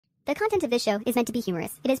The content of this show is meant to be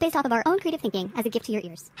humorous. It is based off of our own creative thinking as a gift to your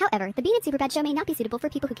ears. However, the Bean and Superbad show may not be suitable for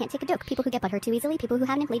people who can't take a joke, people who get butthurt too easily, people who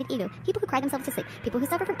have an inflated ego, people who cry themselves to sleep, people who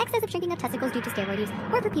suffer from excessive shrinking of testicles due to steroid use,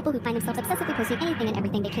 or for people who find themselves obsessively posting anything and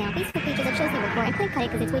everything they can on Facebook pages of shows they work for and couldn't cut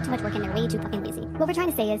it because it's way too much work and they're way too fucking lazy. What we're trying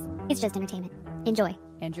to say is, it's just entertainment. Enjoy.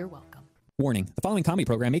 And you're welcome. Warning, the following comedy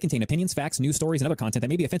program may contain opinions, facts, news stories, and other content that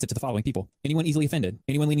may be offensive to the following people. Anyone easily offended,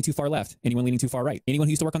 anyone leaning too far left, anyone leaning too far right, anyone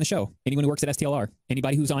who used to work on the show, anyone who works at STLR,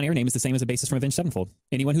 anybody whose on-air name is the same as a bassist from Avenged Sevenfold,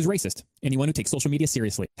 anyone who's racist, anyone who takes social media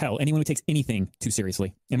seriously, hell, anyone who takes anything too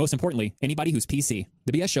seriously, and most importantly, anybody who's PC.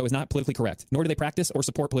 The BS show is not politically correct, nor do they practice or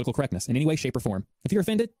support political correctness in any way, shape, or form. If you're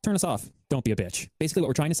offended, turn us off. Don't be a bitch. Basically what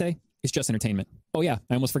we're trying to say is just entertainment. Oh yeah,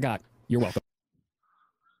 I almost forgot. You're welcome.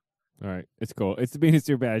 All right, it's cool. It's the Bean and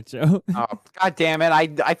Superbad show. Oh, god damn it.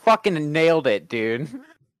 I fucking nailed it, dude.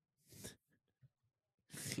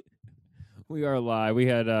 We are live. We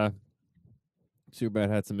had Superbad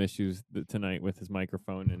had some issues tonight with his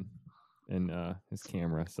microphone and his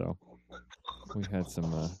camera, so we had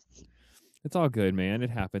some it's all good, man. It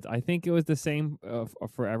happens. I think it was the same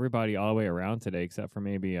for everybody all the way around today, except for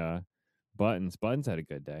maybe Buttons. Buttons had a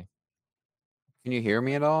good day. Can you hear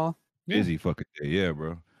me at all? Busy fucking day, yeah,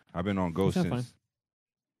 bro. I've been on Ghost since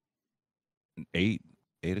 8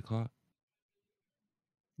 o'clock.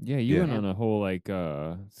 Yeah, you went on a whole like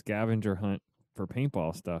scavenger hunt for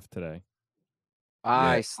paintball stuff today.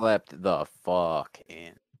 I slept the fuck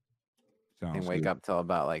in. Sounds And wake good. up till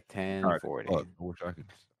about like 10:40. I wish I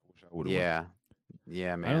would have.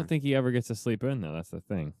 Yeah, man. I don't think he ever gets to sleep in though. That's the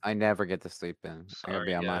thing. I never get to sleep in. I gotta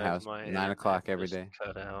be on my house 9 o'clock every day.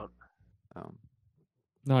 Cut out.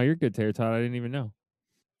 No, you're good, Tater Todd. I didn't even know.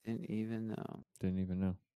 Didn't even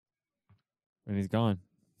know. And he's gone.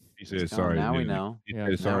 He said gone. sorry. Now we didn't he? know. He Yeah.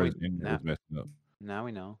 said sorry. Now we- His internet was messing up. Now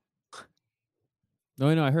we know.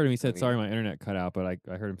 No, I heard him. He said, We- sorry, my internet cut out, but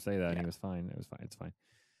I heard him say that and he was fine. It was fine. It's fine.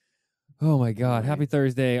 Oh my God. Happy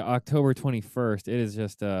Thursday, October 21st. It is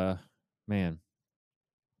just man.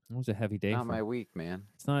 It was a heavy day. Not my week, man.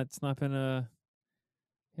 It's not been a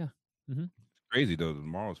Crazy though.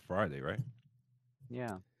 Tomorrow's Friday, right?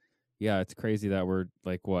 Yeah. yeah, it's crazy that we're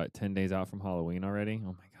like 10 days out from Halloween already.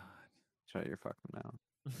 Oh my Shut your fucking mouth.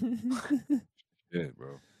 God. Yeah,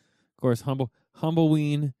 bro. Of course,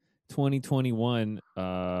 Humbleween 2021,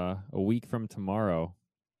 a week from tomorrow.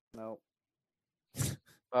 No.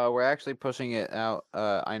 We're actually pushing it out.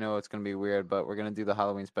 I know it's gonna be weird, but we're gonna do the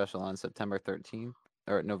Halloween special on September 13th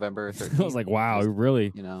or November 13th. I was like, wow,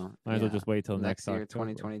 really? You know, Might as well just wait till next year, October.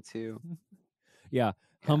 2022. Yeah.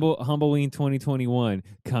 Humbleween 2021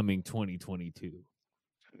 coming 2022.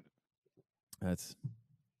 That's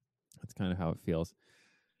kind of how it feels.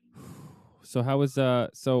 So how was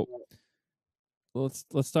so let's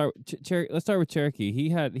start let's start with Cherokee. He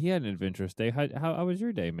had an adventurous day. How was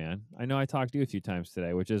your day, man? I know I talked to you a few times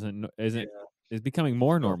today, which is becoming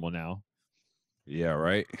more normal now. Yeah,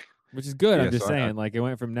 right. Which is good. Yeah, I'm just so saying, like it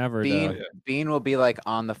went from never to Bean will be like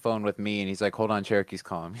on the phone with me, and he's like, "Hold on, Cherokee's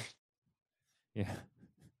calling me." yeah.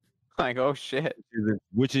 Like, oh shit.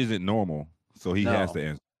 Which isn't normal, so he has No. to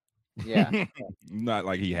answer. Yeah. Not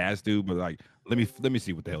like he has to, but like let me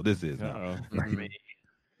see what the hell this is now. Uh-oh. Me.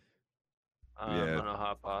 I'm Yeah. gonna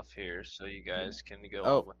hop off here so you guys can go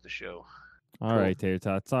Oh. on with the show. All right, Tater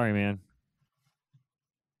Tot. Sorry, man.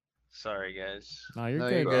 Sorry, guys. No, you're No,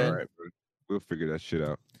 good, you're man. All right, bro. We'll figure that shit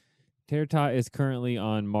out. Tater Tot is currently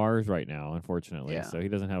on Mars right now, unfortunately. Yeah. So he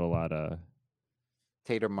doesn't have a lot of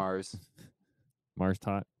Tater Mars, Mars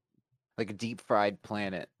Tot. like a deep fried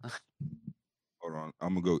planet. Hold on,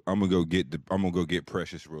 I'm gonna go get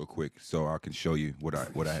Precious real quick so I can show you what I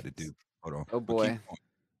had to do. Hold on. Oh But keep boy. going.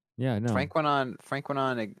 Yeah, no. Frank went on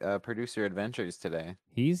producer adventures today.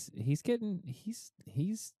 He's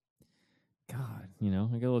God, I get a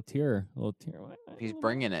little tear. He's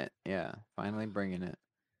bringing it. Yeah, finally bringing it.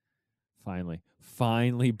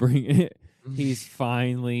 Finally bringing it. He's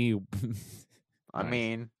finally I Nice.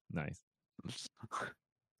 mean, nice.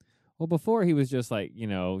 Well, before he was just like,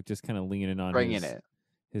 just kind of leaning on bringing his, it.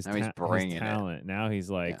 his, Now he's his bringing it. talent. Now he's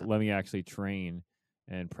like, Yeah. let me actually train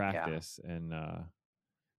and practice and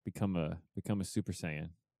become a Super Saiyan.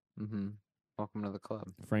 Mm-hmm. Welcome to the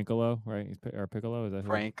club, Frankolo, right? Or Piccolo, is that who?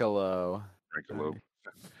 Frankolo. Frankolo.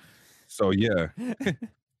 So yeah,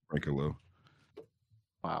 Frankolo.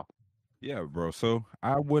 Wow. Yeah, bro. So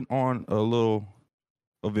I went on a little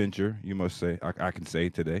adventure, you must say. I can say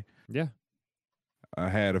today. Yeah. I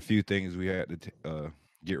had a few things we had to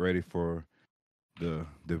get ready for the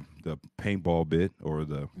paintball bit or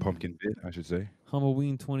the pumpkin bit, I should say.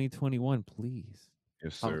 Halloween 2021, please.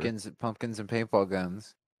 Yes, sir. Pumpkins and paintball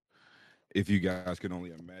guns. If you guys can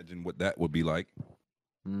only imagine what that would be like.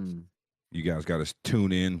 Mm. You guys got to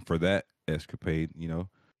tune in for that escapade. Yeah,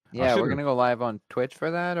 we're should've- gonna go live on Twitch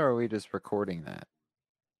for that, or are we just recording that?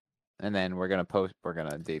 And then we're gonna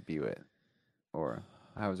debut it. Or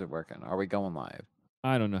how is it working? Are we going live?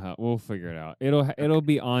 I don't know how. We'll figure it out. It'll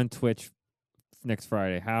be on Twitch next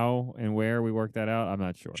Friday. How and where we work that out, I'm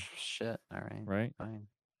not sure. Shit. All right. Right? Fine.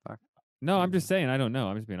 Fuck. No, I'm just saying. I don't know.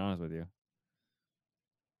 I'm just being honest with you.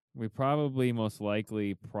 We probably, most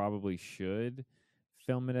likely, should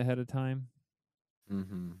film it ahead of time,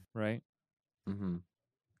 Mm-hmm. right? Mm-hmm.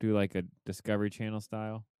 Do like a Discovery Channel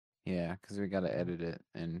style. Yeah, because we gotta edit it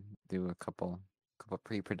and do a couple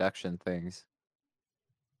pre-production things.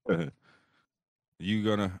 Are you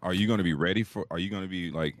gonna be ready for? Are you gonna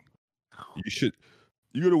be like?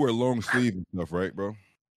 You gotta wear long sleeves and stuff, right, bro?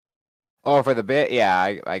 Oh, for the bit?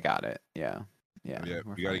 Yeah, I got it. Yeah. Yeah. Yeah,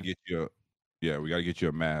 we're we gotta fine. get you. We gotta get you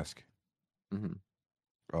a mask. Mhm.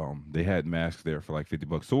 They had masks there for like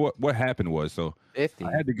 $50. So what happened was, so 50.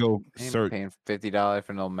 I had to go I ain't search. paying $50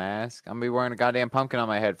 for no mask. I'm gonna be wearing a goddamn pumpkin on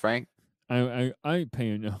my head, Frank. I ain't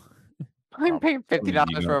paying no. I'm paying $50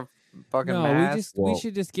 you know. for a fucking No, mask. we Well,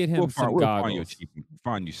 should just get him some we'll find you, goggles.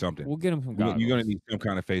 find you something. We'll get him some You're goggles. gonna need some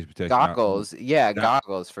kind of face protection. Goggles. Yeah, that-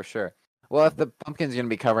 goggles for sure. Well, if the pumpkin's gonna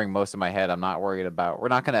be covering most of my head, I'm not worried about. We're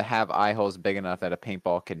not gonna have eye holes big enough that a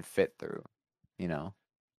paintball can fit through. You know.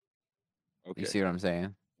 Okay. You see what I'm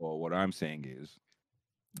saying? Well, what I'm saying is,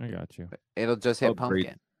 I got you. It'll just hit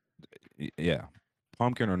Upgrade. pumpkin. yeah,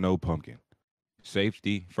 pumpkin or no pumpkin,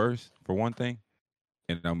 safety first for one thing.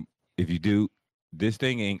 And if you do, this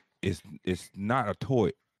thing ain't it's not a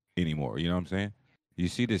toy anymore. You know what I'm saying? You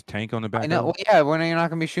see this tank on the back? I know. of Well, it? yeah, when you're not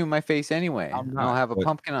gonna be shooting my face anyway. I'm I'll not, have a but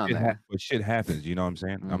pumpkin on there. But shit happens. You know what I'm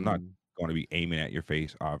saying? I'm not Mm, going to be aiming at your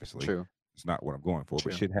face. Obviously, True. it's not what I'm going for.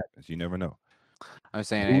 True. But shit happens. You never know. I'm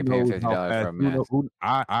saying I Who ain't paying knows $50 how for fast? a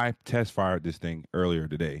mask. I test fired this thing earlier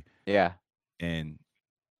today, Yeah. and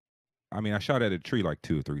I mean I shot at a tree like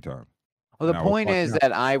 2 or 3 times. Well, the And I was point fucking is up.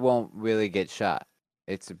 that I won't really get shot.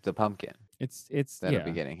 It's the pumpkin It's that'll yeah.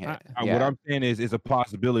 be getting hit. I- What I'm saying is, it's a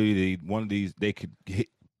possibility that one of these they could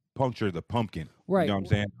puncture the pumpkin. Right. You know what I'm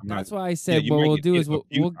saying? That's why I said you what might we'll get do hit is a we'll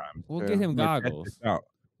few we'll, times. we'll Sure. get him I'm gonna test goggles. this out.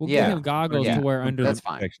 We'll Yeah. get him goggles Yeah. to wear Some under kind the. of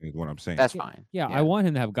protection is what I'm saying. That's fine. Yeah, I want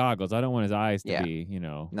him to have goggles. I don't want his eyes to Yeah. be,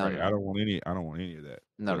 No, Right, no, I don't want any of that.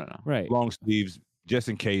 no, But no, no. right. long sleeves, just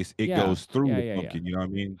in case it Yeah. goes through Yeah, the yeah, yeah. pumpkin. You know what I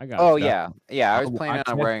mean? I got Oh you. yeah, yeah. I was I planning on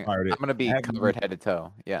test wearing. fired it. I'm gonna I be haven't covered used- head to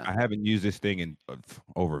toe. Yeah. I haven't used this thing in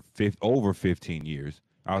over 15 years.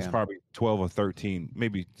 I was Yeah. probably 12 or 13,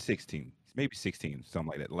 maybe 16, something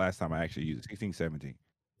like that. The last time I actually used it, 16, 17.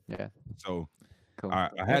 Yeah. So Cool.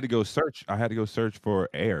 I had to go search. I had to go search for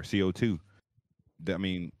air, CO2. I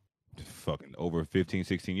mean, fucking over 15,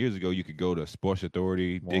 16 years ago, you could go to Sports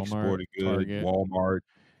Authority, Dick's Walmart, Sporting Goods, Target. Walmart,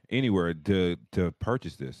 anywhere to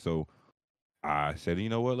purchase this. So I said, you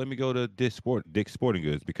know what? Let me go to Dick's Sporting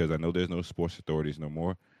Goods, because I know there's no Sports Authorities no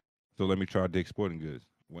more. So let me try Dick's Sporting Goods.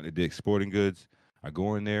 Went to Dick's Sporting Goods. I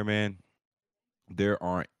go in there, man. There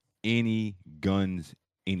aren't any guns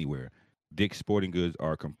anywhere. Dick's Sporting Goods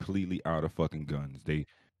are completely out of fucking guns. They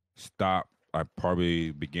stopped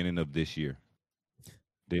probably beginning of this year.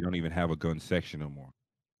 They don't even have a gun section no more.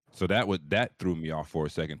 So that threw me off for a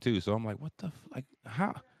second too. So I'm like,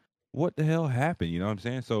 what the hell happened? You know what I'm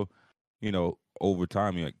saying? So, over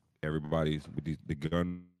time, like, everybody's with the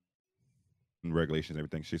gun regulations,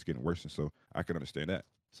 everything, shit's getting worse, and so I can understand that.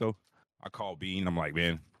 So I called Bean. I'm like,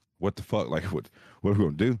 man, what the fuck? Like, what are we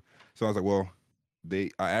gonna do? So I was like, well,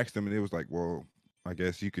 I asked them, and it was like, well, I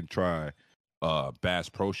guess you can try Bass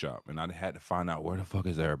Pro Shop, and I had to find out where the fuck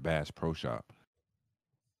is there a Bass Pro Shop.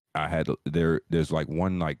 I had there's like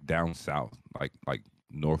one like down south, like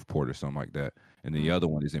Northport or something like that, and the other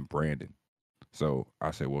one is in Brandon. So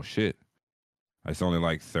I said, well, shit, it's only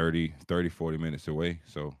like 30, 40 minutes away.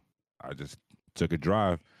 So I just took a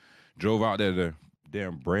drove out there to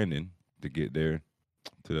damn Brandon to get there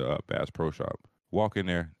to the Bass Pro Shop. Walk in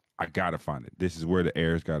there, I gotta find it. This is where the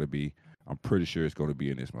air's gotta be. I'm pretty sure it's gonna be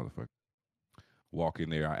in this motherfucker. Walk in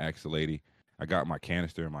there, I asked the lady. I got my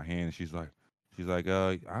canister in my hand, and she's like, I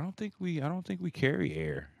don't think we carry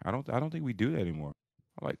air. I don't think we do that anymore.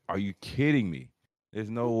 I'm like, are you kidding me? There's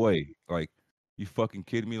no way. Like, you fucking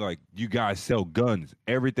kidding me? Like, you guys sell guns,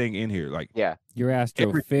 everything in here. Like, Yeah. Your ass drove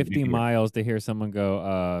Everything in 50 here. miles to hear someone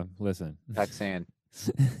go, listen. That's sand.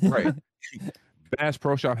 Right. Bass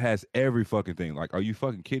Pro Shop has every fucking thing. Like, are you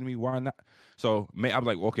fucking kidding me? Why not? So I'm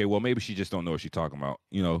like, okay, well, maybe she just don't know what she's talking about.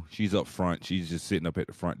 She's up front. She's just sitting up at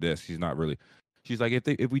the front desk. She's not really. She's like,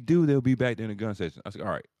 if we do, they'll be back there in the gun station. I was like,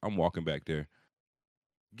 all right, I'm walking back there.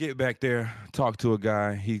 Get back there, talk to a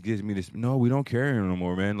guy. He gives me this. No, we don't carry him no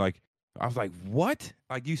more, man. Like, I was like, what?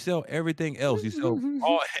 Like you sell everything else. You sell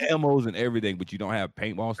all ammos and everything, but you don't have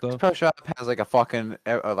paintball This stuff. pro shop has like a fucking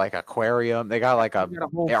like aquarium. They got like a They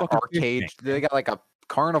got a whole fucking fish arcade. tank. They got like a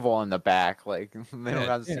carnival in the back. Like they don't Yeah,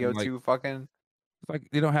 got yeah, CO2 like- fucking. It's like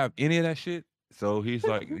they don't have any of that shit. So he's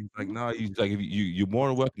like, no, he's like, if you're more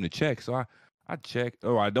than welcome to check. So I check,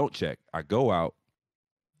 or I don't check. I go out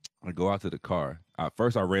to the car.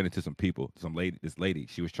 First, I ran into some people. This lady,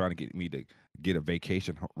 she was trying to get me to get a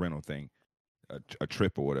vacation rental thing, a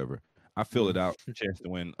trip or whatever. I fill it out, chance to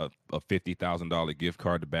win a $50,000 gift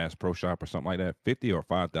card to Bass Pro Shop or something like that, 50 or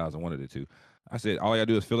 5,000, one of the two. I said, all I gotta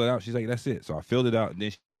do is fill it out. She's like, that's it. So I filled it out, and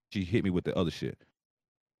then she hit me with the other shit.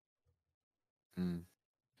 Mm.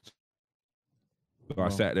 So I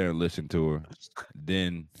sat there and listened to her.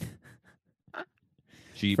 Then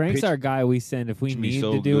she Frank's pitched our guy we send if we me need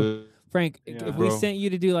so to do. good. Frank, Yeah, if we bro. sent you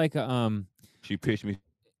to do like a She pitched me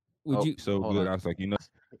would you so hold good. on. I was like,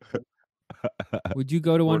 would you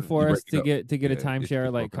go to one You for break us it to up. get a Yeah, it's timeshare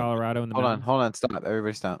like broken up. Colorado in the Hold on, mountains? hold on, stop.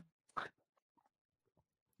 Everybody stop.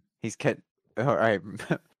 He's all right.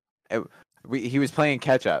 He was playing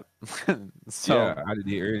catch up. So Yeah, I didn't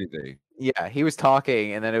hear anything. yeah, he was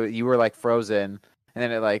talking, and then you were like frozen, and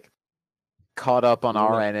then it like caught up on Well,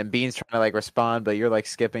 our like- end, and Bean's trying to like respond, but you're like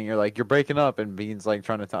skipping. You're like, you're breaking up, and Bean's like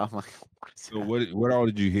trying to talk. I'm like, So what all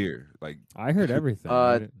did you hear? Like, I heard everything. Uh,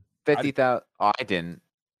 I didn't- 50,000. Oh, I didn't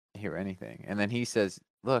hear anything. And then he says,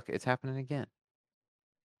 "Look, it's happening again."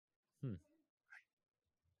 Hmm.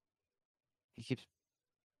 He keeps.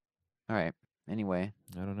 All right. Anyway,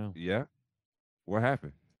 I don't know. yeah, what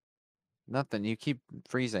happened? nothing. You keep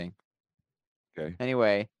freezing. Okay.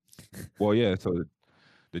 Anyway, Well, yeah. So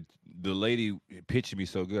the lady pitched me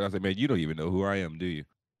so good. I was like, man, you don't even know who I am, do you?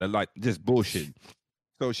 And like just bullshit.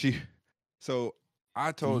 So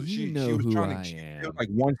I told Do you she know was who trying I to it am? was like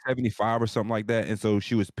 175 or something like that, and so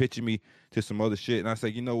she was pitching me to some other shit, and I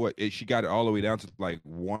said, you know what? She got it all the way down to like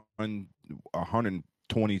 $120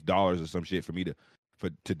 or some shit for me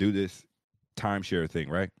to do this timeshare thing,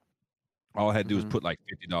 right? All I had to do was Mhm. put like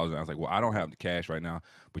 $50. And I was like, well, I don't have the cash right now,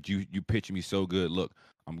 but you pitching me so good. Look,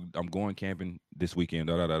 I'm going camping this weekend.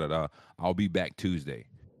 Da da da da da. I'll be back Tuesday.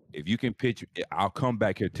 If you can pitch, I'll come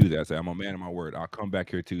back here Tuesday. I said, I'm a man of my word. I'll come back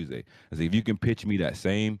here Tuesday. I said, if you can pitch me that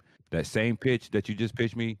same pitch that you just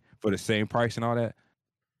pitched me for the same price and all that,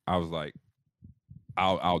 I was like,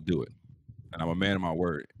 I'll do it. And I'm a man of my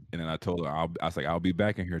word. And then I told her, I was like, I'll be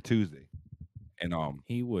back in here Tuesday. And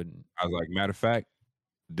He wouldn't. I was like, matter of fact,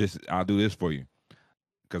 I'll do this for you.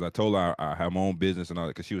 Because I told her I have my own business and all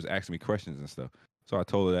that, because she was asking me questions and stuff. So I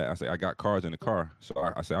told her that. I said, I got cars in the car. So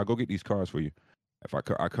I said, I'll go get these cars for you. If I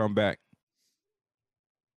come back,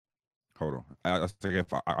 hold on. I said,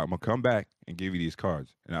 if I'm going to come back and give you these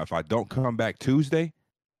cards. And if I don't come back Tuesday,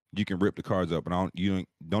 you can rip the cards up. And you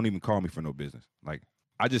don't even call me for no business. Like,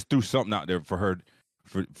 I just threw something out there for her,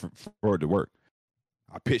 for her to work.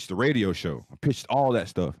 I pitched the radio show. I pitched all that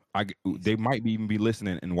stuff. They might even be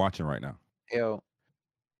listening and watching right now. yo,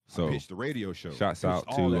 So I pitched the radio show. shouts Pitched out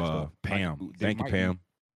all that to stuff. Pam. They Thank you, might Pam.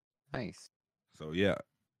 nice. So yeah,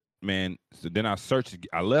 man. So then I searched.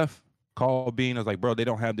 I left. Called Bean. I was like, bro, they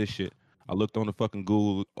don't have this shit. I looked on the fucking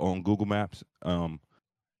Google Maps. And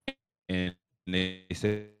they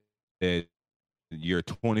said that you're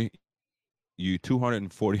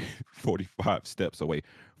 245 steps away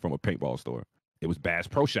from a paintball store. It was Bass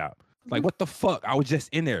Pro Shop. Like, what the fuck? I was just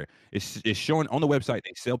in there. It's showing on the website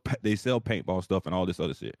they sell paintball stuff and all this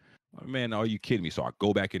other shit. Man, are you kidding me? So I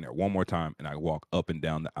go back in there one more time and I walk up and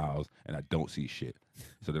down the aisles and I don't see shit.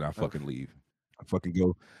 So then I fucking leave. I fucking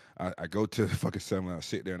go. I go to the fucking 7. I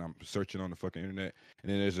sit there and I'm searching on the fucking internet.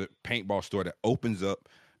 And then there's a paintball store that opens up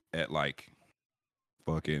at like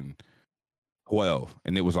fucking 12,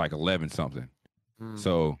 and it was like 11 something. Mm.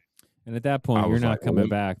 So And at that point, I you're was not like, coming well,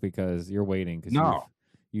 back because you're waiting. Because No.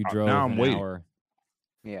 you drove now I'm an waiting. hour.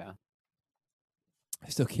 Yeah. I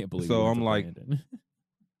still can't believe. So you went I'm to like, Brandon.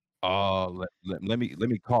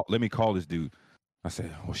 let me call this dude. I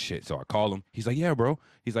said, oh shit. So I call him. He's like, yeah, bro.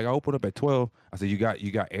 He's like, I opened up at 12. I said, you got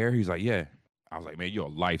air? He's like, yeah. I was like, man, you're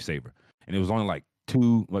a lifesaver. And it was only like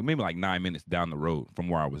maybe like 9 minutes down the road from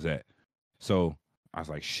where I was at. So I was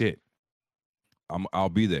like, shit, I'll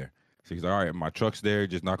be there. So he's like, all right, my truck's there.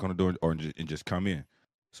 Just knock on the door and just come in.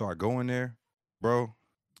 So I go in there, bro.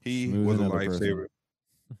 He Smooth was a another person. lifesaver.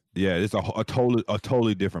 Yeah, it's a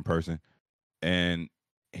totally different person, and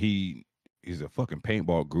he's a fucking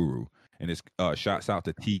paintball guru. And it's shouts out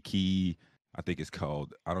to Tiki. I think it's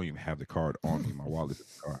called. I don't even have the card on me. My wallet's in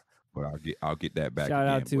the car, but I'll get that back. Shout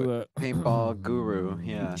out again. to Paintball guru.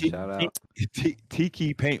 Yeah. Shout out.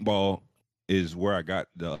 Tiki Paintball is where I got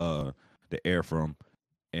the air from,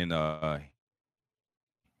 and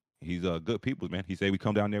he's good people, man. He said we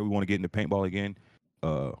come down there, we want to get into paintball again.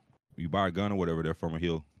 You buy a gun or whatever they're from, and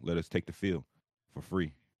he'll let us take the field for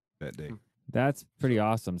free that day. That's pretty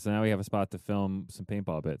awesome. So now we have a spot to film some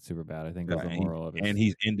paintball bits. Super bad. I think Yeah, that's the moral of it. and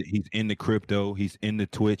he's in the crypto. He's in the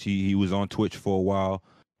Twitch. He was on Twitch for a while.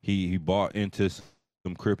 He bought into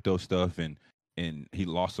some crypto stuff and he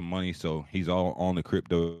lost some money, so he's all on the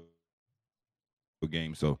crypto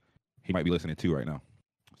game. So he might be listening too right now.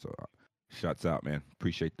 So shots out, man.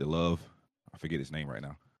 Appreciate the love. I forget his name right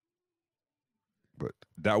now, but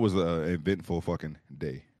that was an eventful fucking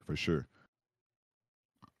day for sure.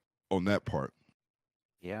 On that part.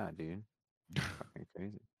 Yeah, dude. Fucking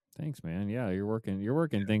crazy. Thanks, man. Yeah, you're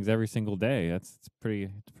working things every single day. It's pretty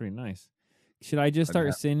nice. Should I just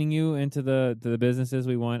start sending you into the businesses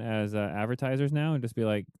we want as advertisers now, and just be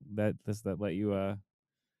like that let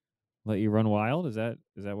you run wild? Is that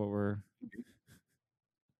what we're?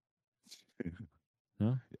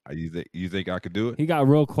 No. You think I could do it? He got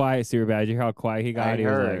real quiet, super bad. You hear how quiet he got? I He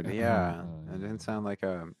was heard, like, yeah. It didn't sound like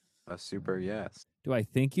a super yes. Do I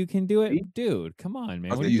think you can do it, dude? Come on,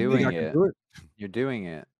 man. I What said, are you you think doing I can it. do it? You're doing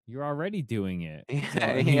it. You're already doing it. So, Yeah.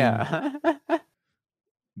 I mean, Yeah.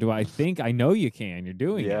 Do I think? I know you can. You're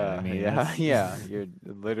doing it. I Yeah. mean, Yeah. that's- Yeah. You're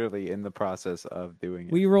literally in the process of doing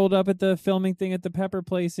it. We rolled up at the filming thing at the Pepper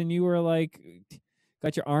place, and you were like,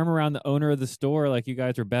 got your arm around the owner of the store, like you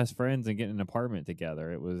guys were best friends and getting an apartment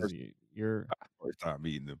together. It was you're. First time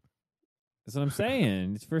meeting them. That's what I'm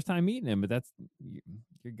saying. It's first time meeting him, but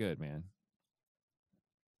you're good, man.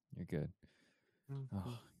 You're good.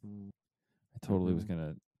 Oh, I totally was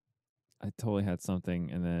gonna. I totally had something,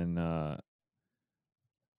 and then.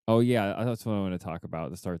 Oh yeah, that's what I want to talk about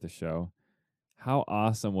to start the show. How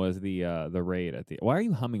awesome was the raid at the? Why are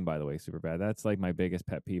you humming, by the way, super bad? That's like my biggest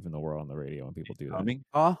pet peeve in the world on the radio when people do that. Humming?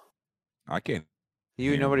 Oh, I can't.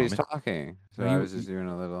 you hear nobody's humming. talking, so No, I you- was just doing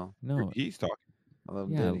a little No, He's talking.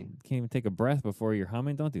 yeah, ditty. can't even take a breath before you're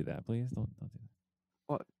humming. Don't do that, please. Don't do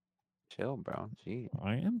that. Chill, bro. Gee.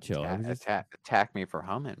 I am chill. Attack me for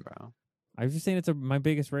humming, bro. I was just saying it's my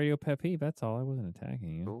biggest radio pet peeve. That's all. I wasn't attacking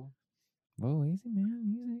you. Cool. Whoa, easy, man,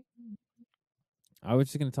 easy. I was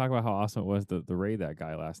just going to talk about how awesome it was the raid that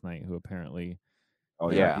guy last night, who apparently.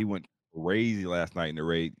 Oh Yeah. He went crazy last night in the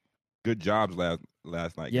raid. Good jobs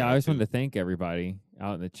last night. Yeah, I guys, just wanted too. to thank everybody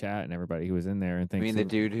out in the chat and everybody who was in there, and I thanks. mean, the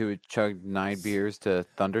dude who chugged 9 beers to And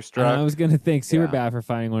Thunderstruck. I was going to thank Yeah. Superbad for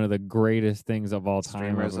finding one of the greatest things of all time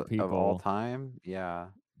streamers over people. of all time. Yeah.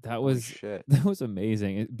 That Holy was shit. that was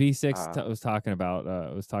amazing. B6 Wow. was talking about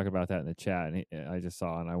that in the chat, and I just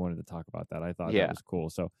saw it and I wanted to talk about that. I thought Yeah. that was cool.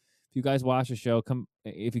 So if you guys watch the show, come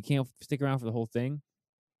if you can't stick around for the whole thing,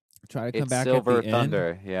 try to come It's back Silver at the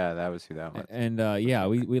Thunder. Yeah, that was who that was. end. And yeah,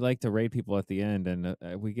 we like to raid people at the end, and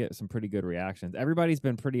we get some pretty good reactions. Everybody's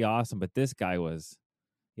been pretty awesome, but this guy was,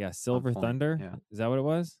 Silver point, Thunder. yeah. Is that what it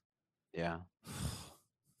was? Yeah.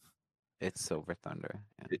 It's Silver Thunder.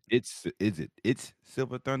 Yeah. It's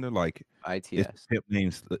Silver Thunder, like ITS. it's hip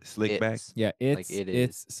name Slickback. It's, Yeah, Like, it's it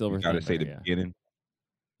it's Silver You gotta Thunder. say the yeah. beginning.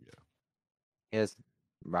 his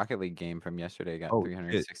Rocket League game from yesterday got Oh, shit.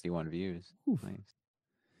 361 views. Oof. Nice.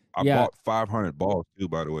 I Yeah. bought 500 balls too,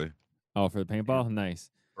 by the way, Oh, for the paintball,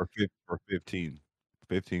 nice. for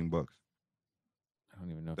 15 bucks. I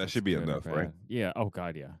don't even know if That that's should be good or enough, right? bad. Yeah. Oh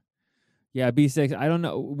God, yeah. Yeah, B6. I don't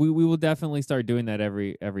know. We will definitely start doing that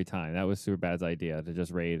every time. That was Superbad's idea to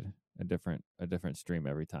just raid a different stream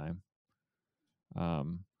every time. I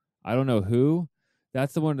don't know who.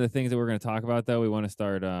 That's one of the things that we're going to talk about, though. We want to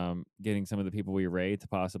start getting some of the people we raid to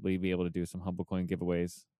possibly be able to do some Humble Coin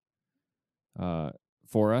giveaways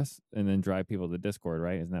for us, and then drive people to Discord.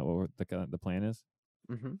 Right? Isn't that what the plan is?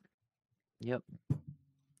 Mm-hmm. Yep.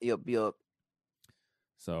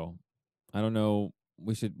 So, I don't know.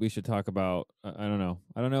 We should talk about. I don't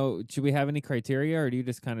know. Should we have any criteria, or do you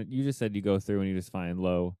just you just said you go through and you just find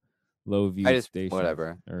low view I just stations?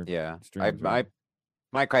 whatever. Or Yeah. streams, right?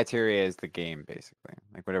 My criteria is the game, basically.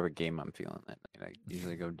 Like whatever game I'm feeling that night, I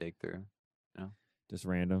usually go dig through. Just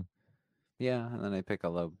random. Yeah, and then I pick a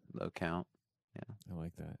low count. I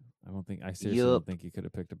like that. I seriously don't Yup. think you could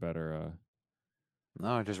have picked a better.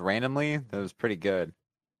 No, just randomly. That was pretty good.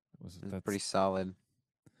 It was That's pretty solid.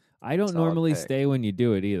 I don't solid normally pick. stay when you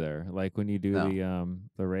do it either. Like when you do No.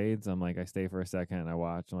 the raids, I'm like I stay for a second and I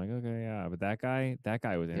watch. I'm like, okay, yeah. But that guy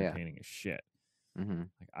was Yeah. entertaining as shit. Mm-hmm.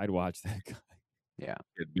 Like I'd watch that guy. Yeah.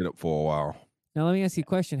 It's been up for a while. Now let me ask you a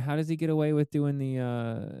question. How does he get away with doing the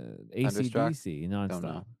Thunderstruck? ACDC Don't nonstop?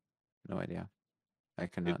 know. No idea. I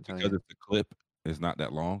cannot tell Because you. it's the clip is not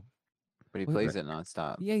that long. But he Wait, plays it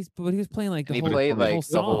nonstop. Yeah, but he was playing like the And he whole, played the whole like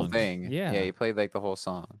the whole song. thing. Yeah. He played like the whole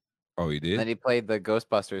song. Oh, he And did. then he played the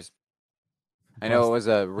Ghostbusters. I know it was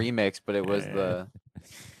a remix, but it was the.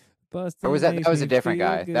 Bustin' Or was that makes was a me different feel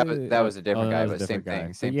guy. That was good. that was a different that guy, was a but same different guy.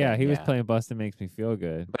 thing. Same But yeah, thing. he was Yeah. playing Bustin' Makes Me Feel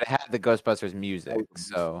Good. But it had the Ghostbusters That music, was-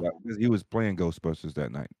 so that was- he was playing Ghostbusters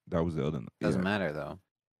that night. That was the other. doesn't Yeah. matter though.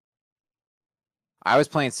 I was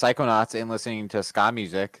playing Psychonauts and listening to ska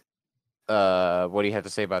music. What do you have to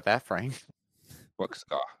say about that, Frank? Fuck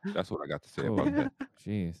ska. That's what I got to say Oh, about that.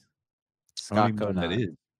 jeez. I don't even know what that Skakonaut.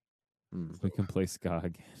 is. Hmm. We can play ska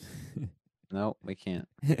again. No, we can't.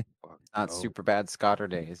 Fuck, Not no. super bad Scotter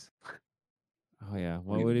days. Oh yeah.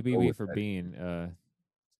 What even would it know be what for that Bean? Oh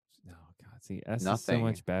God. See, S is so Nothing.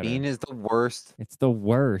 much better. Bean is the worst. It's the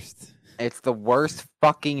worst. It's the worst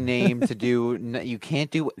fucking name to do. You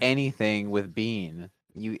can't do anything with Bean.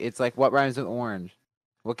 It's like what rhymes with orange?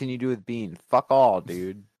 What can you do with Bean? Fuck all,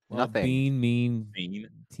 dude. Well, Nothing. Bean, mean, Bean.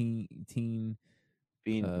 teen.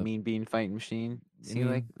 Mean bean fighting machine. See, mean-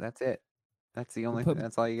 like that's it. That's the only. put-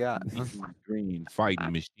 That's all you got. Green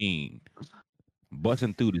fighting machine.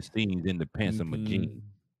 Busting through the scenes in the pants of my jeans.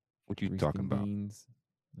 What you Grease talking bean about? Beans.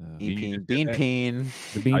 Can you just Bean get that? peen.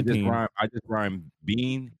 The bean peen. I just rhyme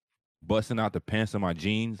bean, busting out the pants of my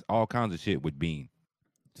jeans, all kinds of shit with bean.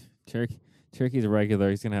 Cherokee,'s a regular.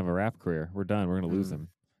 He's gonna have a rap career. We're done. We're gonna lose Mm. him.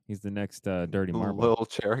 He's the next Dirty Marble. Little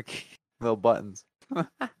Cherokee. Little buttons.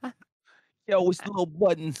 Yo, it's little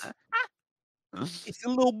buttons. It's the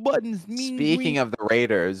little buttons. Speaking of the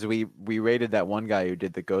Raiders, we raided that one guy who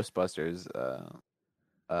did the Ghostbusters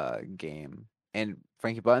game, and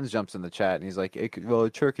Frankie Buttons jumps in the chat and he's like, "Well,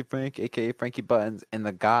 Cherokee Frank, aka Frankie Buttons," and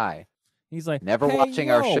the guy He's like never "Hey, watching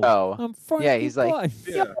our yo, show. I'm Frankie Yeah, he's like, Buttons."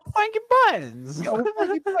 "Yo, Frankie Buttons."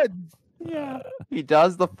 Frankie Buttons. Yeah, he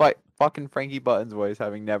does the fucking Frankie Buttons voice,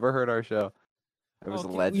 having never heard our show. It was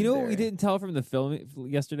Okay, legendary. You know what we didn't tell from the film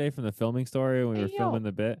yesterday from the filming story when we were Hey, yo. filming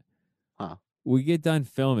the bit? Huh. We get done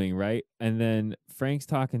filming, right? And then Frank's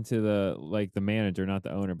talking to the manager, not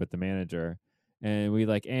the owner, but the manager. And we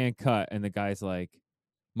and cut, and the guy's like,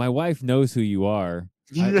 "My wife knows who you are.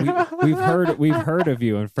 We've heard of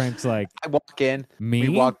you." And Frank's like, I walk in. "Me?" We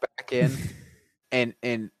walk back in,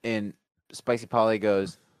 and Spicy Polly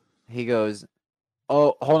goes. He goes,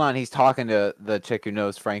 "Oh, hold on." He's talking to the chick who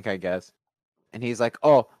knows Frank, I guess. And he's like,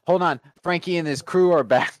 "Oh, hold on. Frankie and his crew are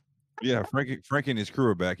back." Yeah, Frankie and his crew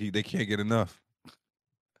are back. They can't get enough.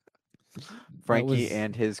 Frankie was-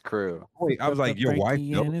 and his crew. Wait, I was like, your wife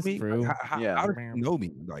Frankie and knows his me? crew. Yeah. How does she know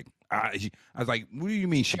me? Like, I was like, what do you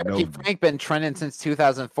mean she knows Cherokee me? Frank been trending since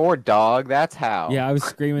 2004, dog. That's how. Yeah, I was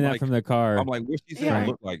screaming that Like, from the car. I'm like, what she said? Yeah.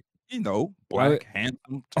 Look like, Why black, would-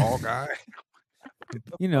 handsome, tall guy.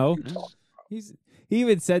 you know, he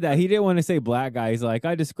even said that he didn't want to say black guy. He's like,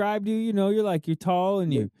 I described you. You know, you're tall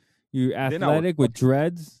and you're Then I was athletic with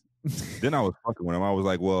dreads. Then I was fucking with him. I was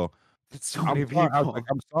like, well, It's so many I'm sorry. I was people. like,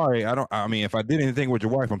 I'm sorry. I mean, if I did anything with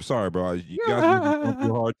your wife, I'm sorry, bro. You guys are going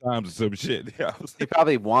through hard times or some shit. Yeah, I was He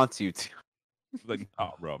probably wants you to. like,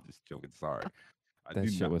 oh, bro, I'm just joking. Sorry. That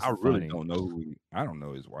shit was I really funny. don't know I don't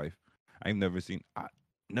know his wife. I've never seen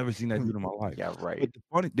that dude in my life. Yeah, right.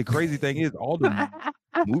 But the crazy thing is, all the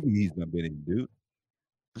movies he's been in, dude.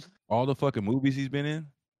 All the fucking movies he's been in.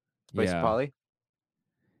 Spicy Yeah. Polly.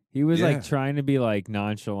 He was Yeah. trying to be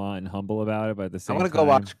nonchalant and humble about it, but at the I same want to time, go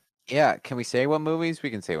watch. Yeah, can we say what movies? We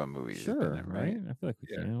can say what movies. he's been Sure, in, right? I feel like we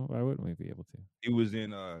Yeah. can. Why wouldn't we be able to? He was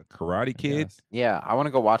in Karate I Kid. guess. Yeah, I want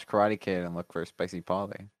to go watch Karate Kid and look for Spicy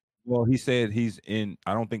Polly. Well, he said he's in.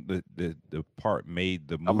 I don't think the part made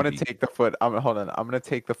the movie. I'm gonna take the hold on. I'm gonna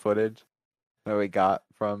take the footage that we got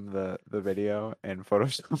from the video and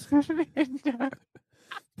Photoshop it into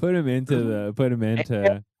Put him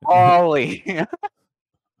into Polly.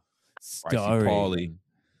 Spicy starring. Pauly.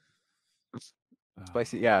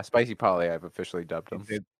 Spicy, yeah, Spicy Polly. I've officially dubbed him.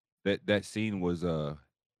 He said that scene was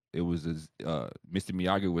it was Mr.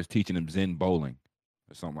 Miyagi was teaching him Zen bowling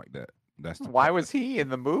or something like that. That's the Why part. was he in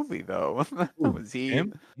the movie though? Was he?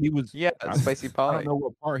 him? He was. Yeah, I- Spicy I Polly. don't know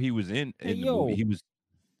what part he was in Hey, the yo. movie.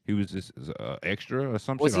 He was just extra or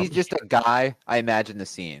something. Was he just a guy? I imagine the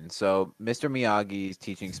scene. So Mr. Miyagi's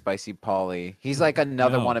teaching Spicy Polly. He's like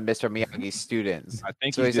another No. one of Mr. Miyagi's students. I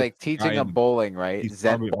think So he's just like a guy teaching him in- bowling, right? he's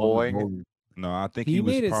Zen probably on the bowling. No, I think He he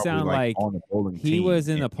was made it probably sound like on the bowling He team was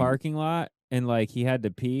in and the he- parking lot and he had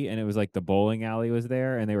to pee, and it was like the bowling alley was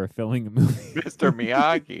there, and they were filming a movie. Mr.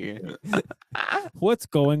 Miyagi. What's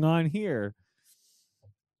going on here?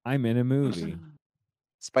 I'm in a movie.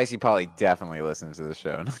 Spicy Polly definitely listens to the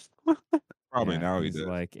show. Probably Yeah, now he he's does.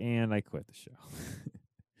 like, and I quit the show.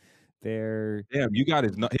 There. Damn, you got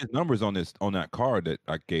his numbers on that card that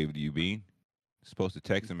I gave to you, Bean. Supposed to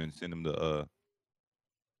text him and send him the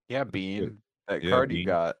Yeah, Bean. That Yeah, card you Bean.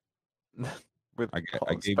 got. with I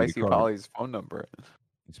gave you Spicy the card. Polly's phone number.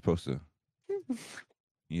 You're supposed to,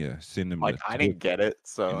 yeah, send them Like the I Twitch didn't get it,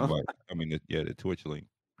 so invite. I mean, the Twitch link.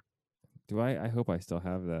 Do I? I hope I still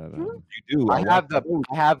have that. You do. I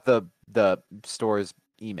have the store's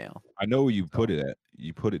email. I know where you put it at.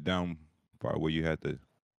 You put it down by where you had the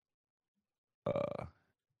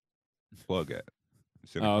plug at.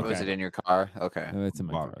 It's in the Oh, car. okay. Was it in your car? Okay. No, it's in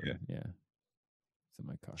my Bob, car. yeah. Yeah. It's in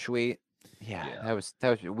my car. Sweet. Yeah, Yeah. that was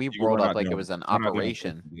we You can rolled run up out like there it on- was an run out there on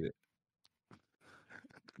operation. Facebook and get it.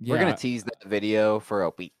 Yeah, We're gonna tease that video for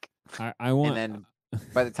a week, I want. and then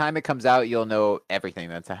by the time it comes out, you'll know everything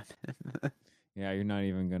that's happened. Yeah, you're not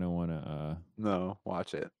even gonna want to. No,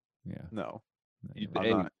 watch it. Yeah. No, You, I'm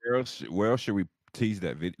hey, not. where else should we tease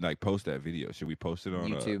that video? Like post that video? Should we post it on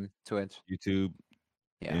YouTube, Twitch. YouTube,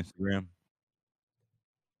 Yeah. Instagram?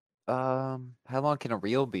 How long can a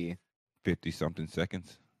reel be? 50-something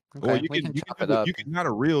seconds. Okay, Or you we can can chop do it up. you can not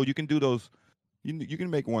a reel. You can do those. You can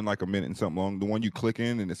make one like a minute and something long. The one you click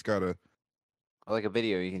in and it's got a Like a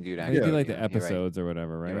video, you can do that. They do Yeah. like the You're right. episodes or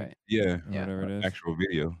whatever, right? You're right. yeah, Or Yeah. whatever it is. actual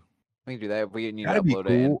video. We can do that. We need to That'd be upload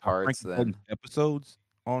it in cool. parts. Frankie Then Button's episodes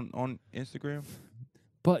on Instagram.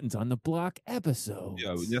 Buttons on the block episodes.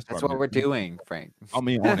 Yeah, that's I what meant. we're doing, Frank. I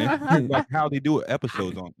mean, on Instagram, like how they do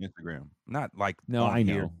episodes on Instagram, not like No, on I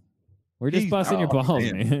know. here. We're just He's- busting your oh, balls,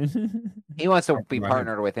 man. man. He wants to Talking be about him.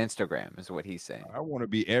 partnered with Instagram, is what he's saying. I want to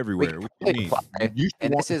be everywhere. What do you mean? apply. You should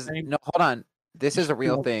And want this the is same- no, hold on. This you is a should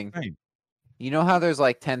real want the thing. same. You know how there's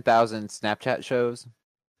like 10,000 Snapchat shows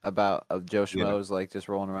about of Joe Yeah. Schmoes like just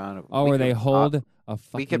rolling around? Oh, We where could they pro- hold a we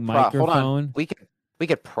fucking could hold microphone. on. We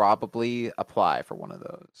could probably apply for one of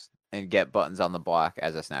those and get Buttons on the Block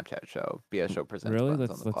as a Snapchat show. Be a show presents Really? Buttons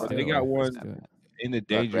Let's on the Block. do They it. got Let's one do it. in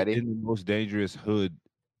the ready? in the most dangerous hood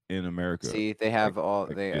in America. See, they have all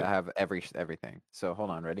like they this. have everything. So hold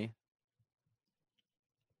on, ready?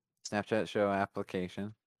 Snapchat show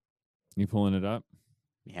application. You pulling it up?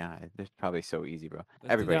 Yeah, it's probably so easy, bro. Let's do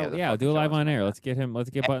Everybody that- has a yeah, fucking do it show live on air. Snapchat. Let's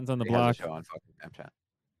get Buttons on the Everybody has block. a show on fucking Snapchat.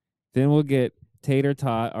 Then we'll get Tater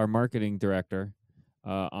Tot, our marketing director,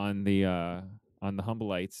 on the Humble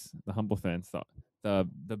Lights, the Humble Fence, the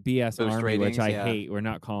BS Boost Army, ratings, which I yeah. hate. We're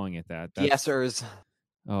not calling it that. That's, BSers.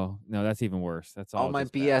 Oh no, that's even worse. That's all All my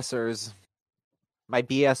just bad. BSers. My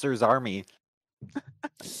BSers army.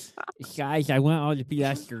 Guys, I want all the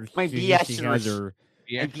BSers. My to get BSers. together.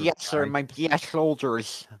 My BSer, my BS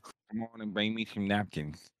soldiers. Come on and bring me some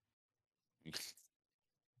napkins.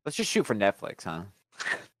 Let's just shoot for Netflix, huh?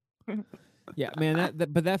 Yeah, man.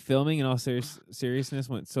 But that filming in all seriousness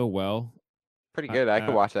went so well. Pretty good. I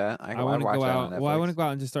could watch that. I want to watch go that out. on Well, I want to Netflix. go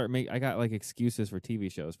out and just start I got like excuses for TV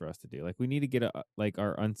shows for us to do. Like we need to get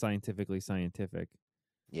our unscientifically scientific.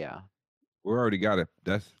 Yeah. We already got it.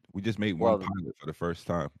 We just made one Well- pilot for the first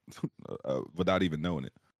time without even knowing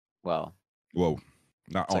it. Well, Well,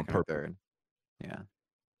 not on second or purpose. third. Yeah.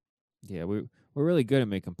 Yeah, we're really good at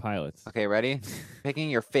making pilots. Okay, ready? Picking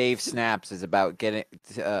your fave snaps is about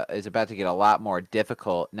to get a lot more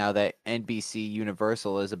difficult now that NBC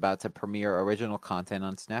Universal is about to premiere original content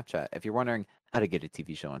on Snapchat. If you're wondering how to get a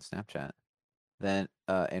TV show on Snapchat, then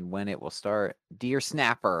and when it will start, dear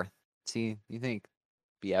Snapper, see, you think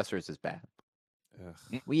BSers is bad?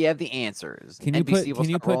 Ugh. We have the answers. Can you NBC will put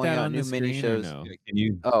start rolling that out on new the mini screen or shows. no? Yeah, can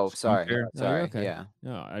you? Oh, speak sorry, there? No, you're sorry. okay. Yeah.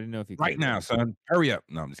 No, I didn't know if you Right could. now, son. Hurry up.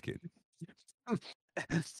 No, I'm just kidding. And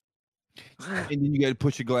then you got to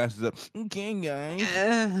push your glasses up. Okay,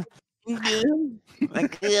 guys.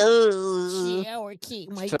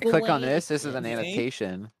 So click on this. This is an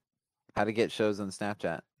annotation. How to get shows on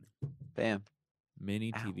Snapchat. Bam.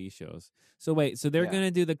 Mini Ow. TV shows. So wait, so they're Yeah.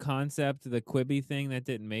 gonna do the concept, the Quibi thing that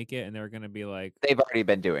didn't make it, and they're gonna be like, They've already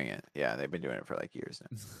been doing it. Yeah, they've been doing it for like years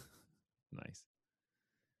now. nice.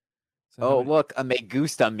 So how Oh, many- look, a Me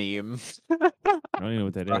Gusta meme. I don't even know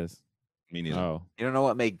what that is. Me neither. Oh, You don't know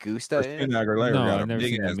what Me Gusta Christina is? Aguilera No, got I've a never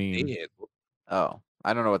big seen that ass meme. head. Oh,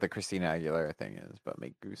 I don't know what the Christina Aguilera thing is, but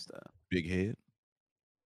Me Gusta. Big head.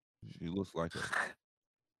 She looks like a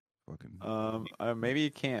fucking. Maybe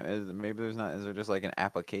you can't. Maybe there's not. Is there just like an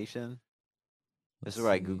application? This let's is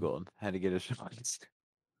what I see. googled. How to get a show.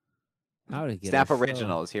 How to get Snap a show.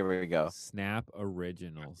 Originals. Here we go. Snap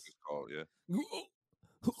Originals. It's called, yeah.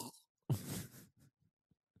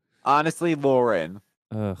 Honestly, Lauren.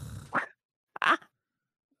 Ugh.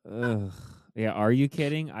 Ugh. Yeah, are you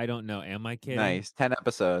kidding? I don't know. Am I kidding? Nice. 10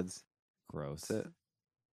 episodes. Gross. That's it.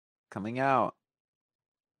 Coming out.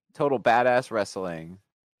 Total badass wrestling.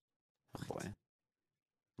 Oh boy.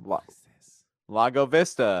 What is this? Lago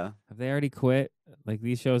Vista. Have they already quit? Like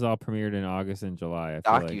these shows all premiered in August and July.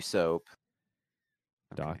 I feel Docu soap.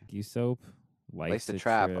 like docu soap. Place to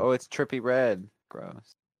Trap. Oh, it's Trippy Red.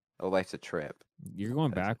 Gross. Oh, Life's a Trip. You're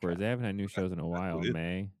going That's a backwards. trap. They haven't had new shows in a while. what it is.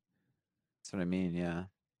 May. That's what I mean. Yeah.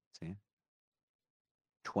 See,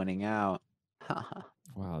 twinning out.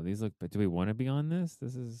 Wow, these look. But do we want to be on this?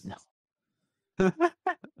 This is. No.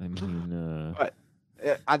 I mean,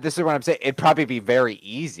 But this is what I'm saying. It'd probably be very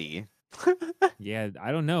easy. yeah.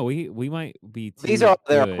 I don't know. We might be. Too These are all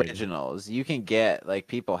their good. originals. You can get like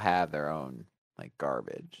people have their own like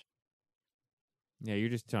garbage. Yeah, you're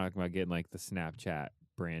just talking about getting like the Snapchat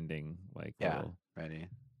branding, like. Yeah. little- Ready.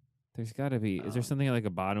 There's got to be. Is there Um, something at like a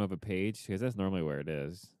bottom of a page? Because that's normally where it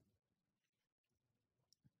is.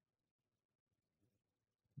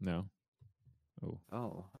 No. Oh.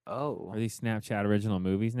 Oh. Oh. Are these Snapchat original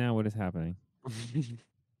movies now? What is happening?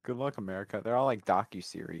 Good luck, America. They're all like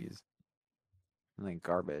docu-series. And like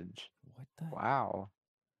garbage. What the? Wow.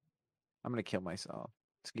 I'm gonna kill myself.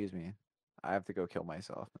 Excuse me. I have to go kill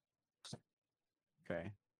myself.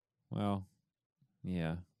 Okay. Well,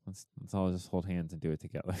 yeah. Let's all just hold hands and do it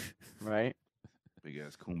together. Right? Big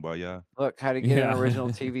ass kumbaya. Look, how to get Yeah. an original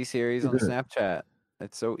TV series on Snapchat.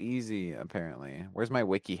 It's so easy, apparently. Where's my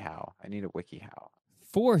WikiHow? I need a WikiHow.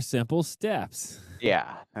 4 simple steps.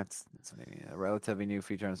 Yeah, that's what I need. A relatively new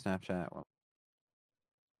feature on Snapchat. Well,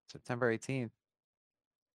 September 18th.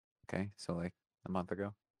 Okay, so like a month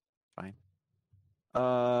ago. Fine.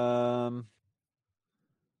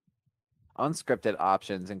 Unscripted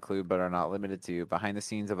options include, but are not limited to, behind the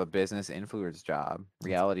scenes of a business influence job,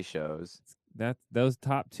 reality shows. Those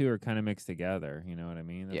top 2 are kind of mixed together. You know what I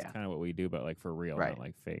mean? That's Yeah. kind of what we do, but like for real, Right. not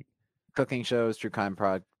like fake. Cooking shows, true crime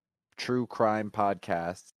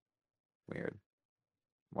podcasts. Weird.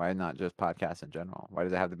 Why not just podcasts in general? Why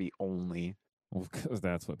does it have to be only Well, because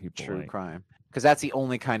that's what people true like. crime? Because that's the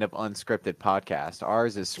only kind of unscripted podcast.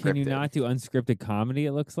 Ours is scripted. Can you not do unscripted comedy?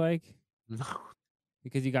 It looks like No,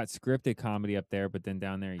 because you got scripted comedy up there, but then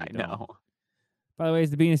down there you I don't. know. By the way,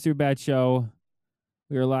 it's the Being a Super Bad show.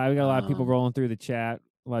 We were live. We got a lot of people Um, rolling through the chat.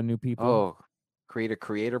 A lot of new people. Oh, create a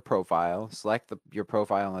creator profile. Select your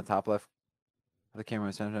profile on the top left of the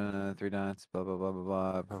camera. 3 dots. Blah blah blah blah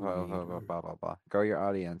blah. Profile, blah blah blah blah blah. Grow your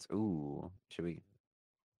audience. Ooh, should we?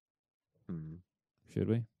 Should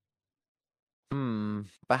we?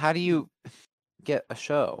 But how do you get a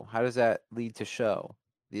show? How does that lead to show?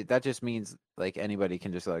 That just means like anybody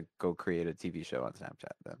can just like go create a TV show on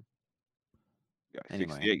Snapchat. Then Got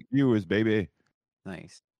Anyway. 68 viewers, baby.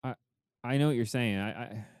 nice, I know what you're saying.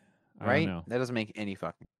 I right? don't know. That doesn't make any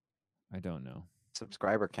fucking I don't know.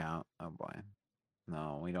 subscriber count. Oh boy,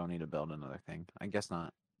 no, we don't need to build another thing. I guess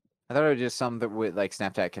not. I thought it was just something that would like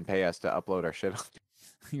Snapchat can pay us to upload our shit.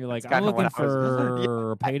 You're like, That's I'm kinda looking what I was-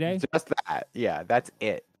 for a payday. Just that. Yeah, that's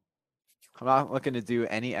it. I'm not looking to do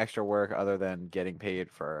any extra work other than getting paid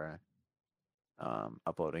for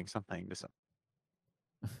uploading something to some.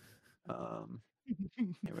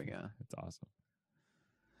 Here we go. That's awesome.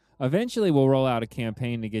 Eventually, we'll roll out a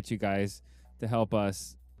campaign to get you guys to help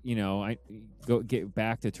us. You know, I go get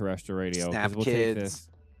back to terrestrial radio. 'cause Snap we'll take Kids. this.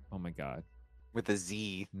 Oh my god, With a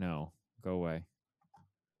Z. no, go away.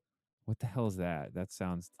 What the hell is that? That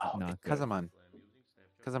sounds Oh, not because good.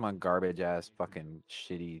 I'm on garbage ass fucking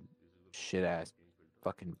shitty shit ass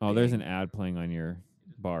fucking. Oh, there's an thing. ad playing on your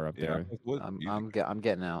bar up Yeah. there. What, I'm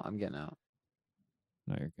getting out. I'm getting out.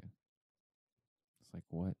 No, you're good. It's like,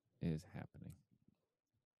 what is happening?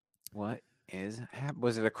 What is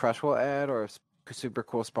was it a Crushwell ad or super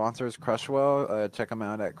cool sponsors? Crushwell. Check them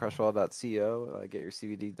out at crushwell.co. Get your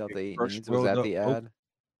CBD Delta 8 needs. Was that the Crushwell.co. ad?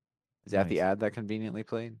 Is that the Nice. ad that conveniently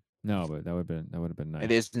played? No, but that would have been nice.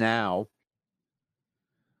 It is now.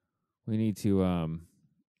 We need to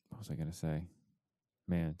what was I gonna say?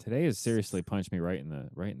 Man, today has seriously punched me right in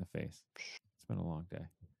the face. It's been a long day.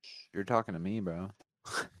 You're talking to me, bro.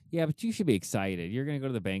 Yeah, but you should be excited. You're gonna go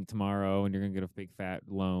to the bank tomorrow and you're gonna get a big fat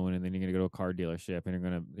loan, and then you're gonna go to a car dealership and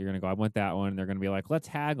you're gonna go, I want that one, and they're gonna be like, let's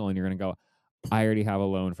haggle, and you're gonna go, I already have a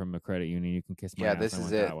loan from a credit union. You can kiss my Yeah, ass. this I is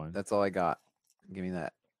want it. that one. That's all I got. Give me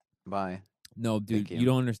that. Bye. No, dude, you. you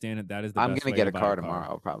don't understand it. That is the I'm best gonna way get to a buy car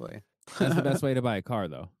tomorrow, probably. That's the best way to buy a car,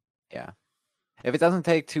 though. Yeah. If it doesn't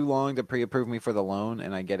take too long to pre-approve me for the loan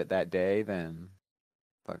and I get it that day, then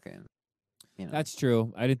fucking, you know. That's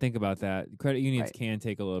true. I didn't think about that. Credit unions Right. can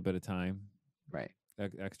take a little bit of time, right.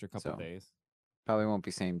 extra couple So, days. Probably won't be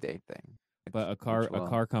same day thing. But a which will-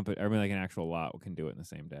 car company, I mean, like an actual lot can do it in the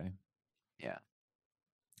same day. Yeah.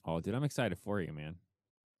 Oh, dude, I'm excited for you, man.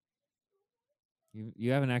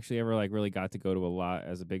 You haven't actually ever like really got to go to a lot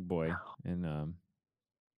as a big boy, and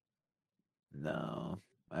No.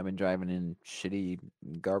 I've been driving in shitty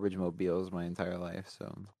garbage mobiles my entire life,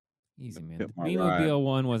 so easy, man. Hit The my B-Mobile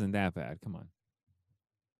one wasn't that bad. Come on,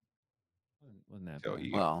 wasn't that Tell bad.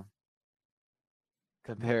 you. well.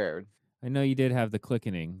 compared. I know you did have the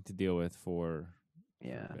clickening to deal with for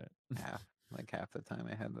Yeah, a bit. half the time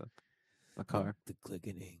I had the car. The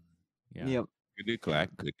clickening. Yeah. Yep. Clickety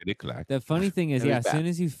clack. The funny thing is, It was as bad. soon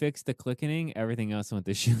as you fixed the clickening, everything else went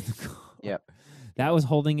to shit in the car. Yep. That was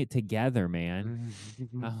holding it together, man.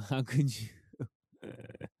 How could you?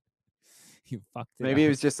 You fucked it Maybe up. it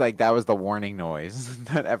was just like that was the warning noise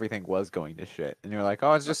that everything was going to shit, and you're like,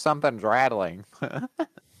 oh, it's just something rattling.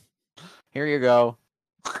 Here you go.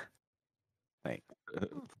 Like,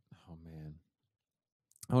 Oh man.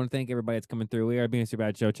 I want to thank everybody that's coming through. We are being a super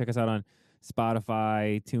bad show. Check us out on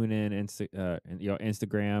Spotify, TuneIn,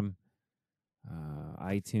 Instagram,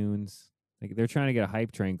 iTunes. Like they're trying to get a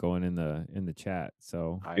hype train going in the chat.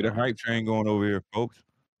 So I Get a don't hype train going over here, folks.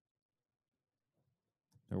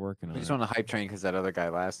 they're working on We just it. want a hype train because that other guy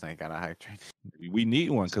last night got a hype train. We need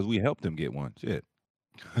one because we helped him get one. Shit.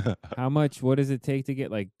 How much? What does it take to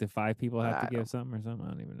get like the 5 people have I to give don't- something or something? I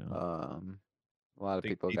don't even know. A lot of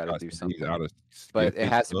Think people he got to thought do somebody's something, out of but it gifted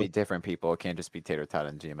has to be stuff. different people. It can't just be Tater Tot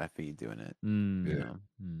and GMFE doing it. Mm, You Yeah. know,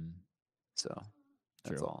 mm, so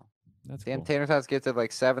that's True. all. that's Damn, cool. Tater Tot's gifted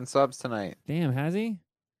like 7 subs tonight. Damn, has he?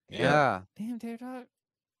 Yeah, Damn, Tater Tot.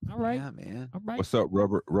 All right. yeah, man. All right. What's up,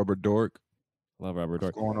 rubber dork? Love Rubber What's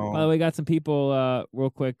Dork. going on? By the way, we got some people real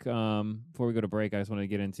quick before we go to break. I just want to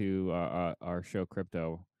get into our show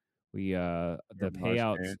crypto. We the March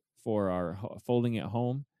payouts 10th. for our folding at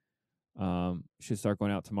home should start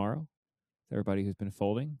going out tomorrow. Everybody who's been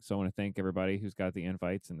folding. So I want to thank everybody who's got the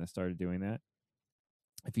invites and that started doing that.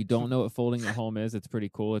 If you don't know what folding at home is, it's pretty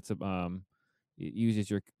cool. It's it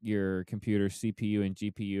uses your computer CPU and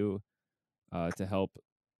GPU to help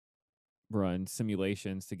run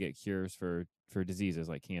simulations to get cures for diseases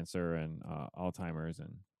like cancer and Alzheimer's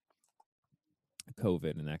and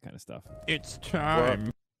COVID and that kind of stuff. It's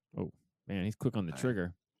time. Oh man, he's quick on the All right.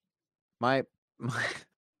 trigger. My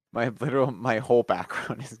my whole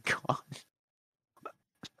background is gone.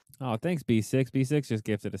 Oh, thanks B6. B6 just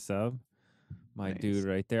gifted a sub. My Nice. dude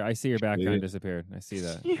right there. I see your background Yeah. disappeared. I see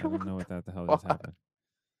that. I You don't know what the hell just fuck. happened.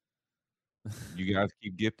 You guys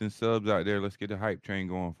keep gifting subs out there. Let's get the hype train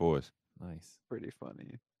going for us. Nice. Pretty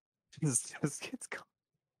funny. Just gets gone.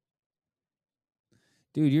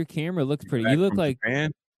 Dude, your camera looks pretty. Back You look from like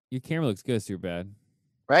Japan? your camera looks good, super bad.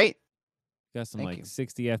 Right? Got some Thank like you.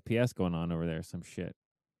 60 FPS going on over there, some shit.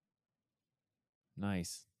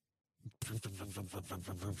 Nice.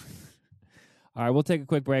 All right, we'll take a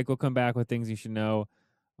quick break. We'll come back with things you should know.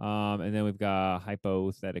 And then we've got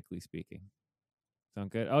hypothetically speaking. Sound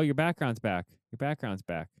good? Oh, your background's back. Your background's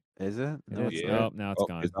back. Is it? It No, is. it's Yeah. not. Oh, now it's Oh,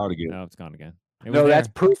 gone. it's out again. No, it's gone again. It No, was that's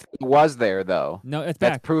there. proof that it was there, though. No, it's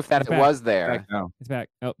That's back. proof that It's it back. was there. Back now. It's back.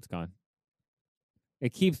 Oh, it's gone.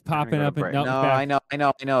 It keeps Let me popping go to up and break. no, No, it's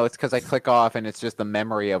back. I know. It's because I click off and it's just the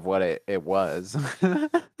memory of what it was.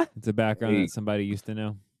 It's a background Hey. that somebody used to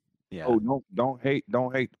know. Yeah. Oh, don't hate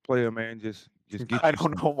the player, man. Just get. I you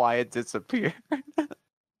don't some- know why it disappeared.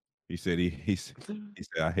 He said he said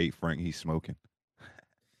I hate Frank. He's smoking.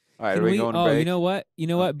 All right, Can are we going to oh, break? you know what? You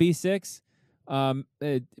know what? B6. I'm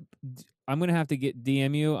gonna have to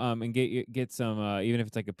DM you and get some even if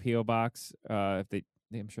it's like a PO box. If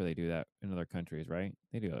I'm sure they do that in other countries, right?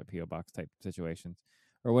 They do other PO box type situations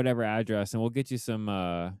or whatever address, and we'll get you some.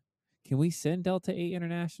 Can we send Delta 8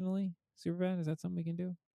 internationally? Superbad, is that something we can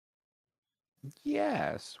do?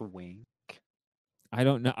 Yes, wink. I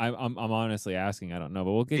don't know. I'm honestly asking. I don't know,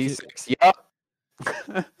 but we'll get you. D6,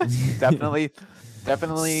 yep. definitely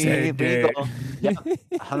Send legal. Yeah,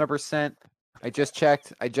 100%. I just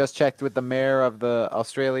checked with the mayor of the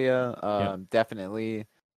Australia. Definitely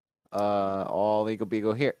all legal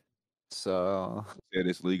beagle here. So Said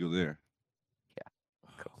it's legal there.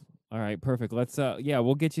 All right, perfect. Let's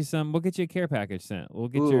we'll get you some. We'll get you a care package sent. We'll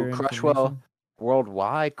get ooh, your Crushwell information.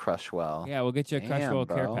 worldwide Crushwell. Yeah, we'll get you a Crushwell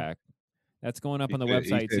care bro. pack. That's going up He on the said-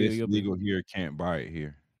 he website said too. It's You'll be legal here. Can't buy it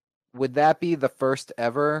here. Would that be the first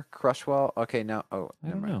ever Crushwell? Okay, now I never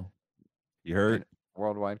don't mind. know. You heard?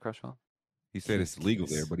 Worldwide Crushwell. He said it's legal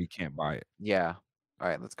there, Kiss. but he can't buy it. Yeah. All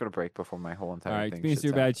right, let's go to break before my whole entire All right, thing. it's been a shits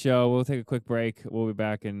super out. bad show. We'll take a quick break. We'll be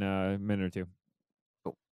back in a minute or two.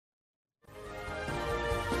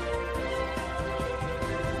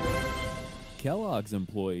 Kellogg's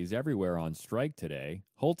employees everywhere on strike today,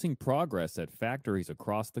 halting progress at factories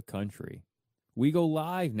across the country. We go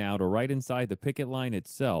live now to right inside the picket line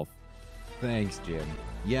itself. Thanks, Jim.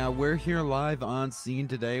 Yeah, we're here live on scene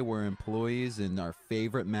today where employees and our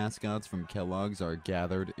favorite mascots from Kellogg's are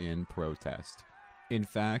gathered in protest. In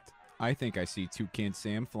fact, I think I see Toucan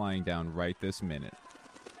Sam flying down right this minute.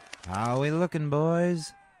 How we looking,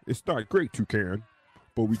 boys? It's not great, Toucan,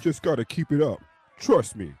 but we just gotta keep it up.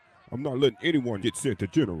 Trust me, I'm not letting anyone get sent to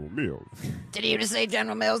General Mills. Did you just say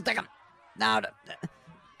General Mills? Dick 'em. No,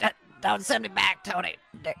 don't send me back, Tony.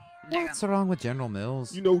 What's wrong with General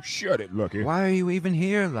Mills? You know, shut it, Lucky. Why are you even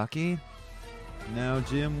here, Lucky? Now,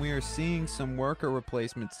 Jim, we are seeing some worker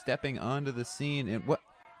replacements stepping onto the scene, and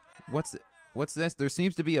what's this? There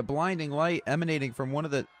seems to be a blinding light emanating from one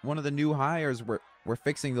of the new hires. We're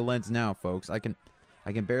fixing the lens now, folks. I can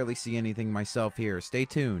barely see anything myself here. Stay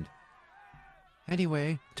tuned.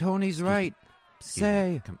 Anyway, Tony's right.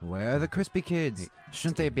 Say, where are the crispy kids?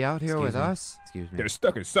 Shouldn't they be out here with us? Excuse me. They're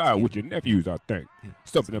stuck inside with your nephews, I think.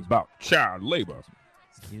 Something about child labor.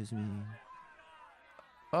 Excuse me.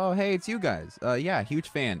 Oh, hey, it's you guys. Yeah, huge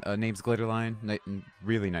fan. Name's Glitterline.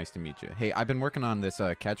 Really nice to meet you. Hey, I've been working on this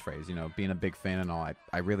catchphrase, you know, being a big fan and all.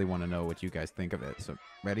 I really want to know what you guys think of it. So,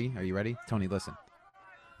 ready? Are you ready? Tony, listen.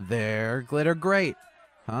 They're glitter great.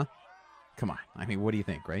 Huh? Come on. I mean, what do you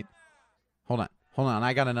think, right? Hold on.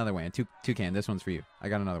 I got another one. Toucan, this one's for you. I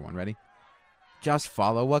got another one. Ready? Just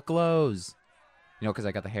follow what glows. You know, because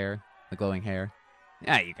I got the glowing hair.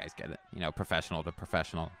 Yeah, you guys get it. You know, professional to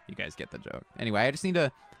professional. You guys get the joke. Anyway, I just need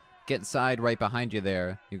to get inside right behind you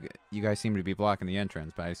there. You guys seem to be blocking the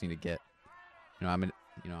entrance, but I just need to get. I'm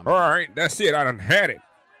All right, that's it. I done had it.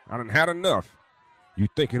 I done had enough. You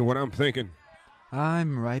thinking what I'm thinking?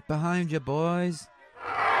 I'm right behind you, boys.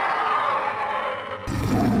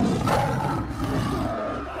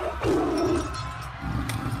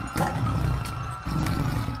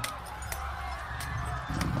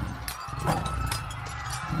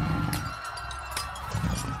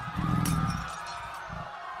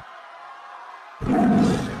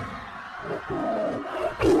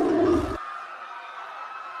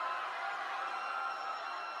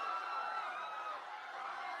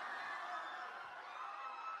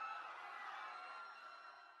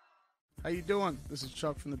 How you doing? This is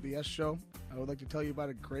Chuck from the BS Show. I would like to tell you about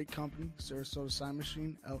a great company, Sarasota Sign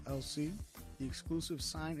Machine, LLC, the exclusive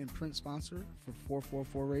sign and print sponsor for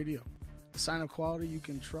 444 Radio. A sign of quality you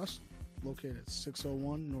can trust, located at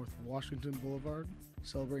 601 North Washington Boulevard,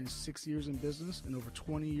 celebrating 6 years in business and over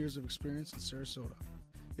 20 years of experience in Sarasota.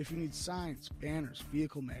 If you need signs, banners,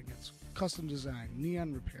 vehicle magnets, custom design,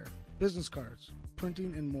 neon repair, business cards,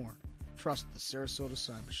 printing, and more, trust the Sarasota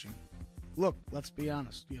Sign Machine. Look, let's be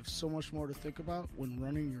honest, you have so much more to think about when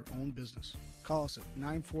running your own business. Call us at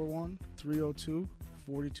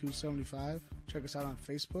 941-302-4275. Check us out on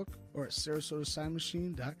Facebook or at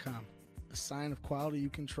sarasotasignmachine.com. A sign of quality you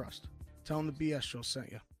can trust. Tell them the BS Show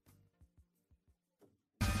sent you.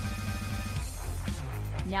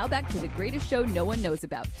 Now back to the greatest show no one knows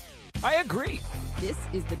about. I agree. This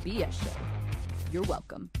is the BS Show. You're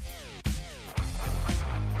welcome.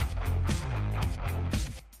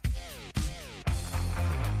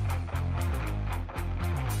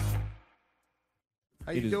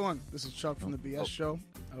 How you doing? This is Chuck from the BS Show.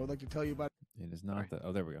 I would like to tell you about... It is not the...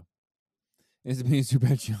 Oh, there we go. It's the BS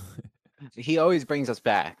Super Show. He always brings us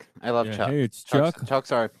back. I love Chuck. Hey, it's Chuck.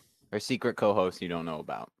 Chuck's our secret co-host you don't know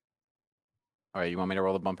about. All right, you want me to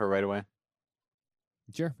roll the bumper right away?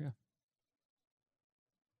 Sure, yeah.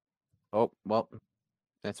 Oh, well,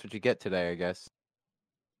 that's what you get today, I guess.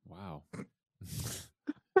 Wow.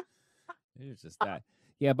 It's just that.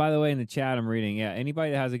 Yeah, by the way, in the chat, I'm reading,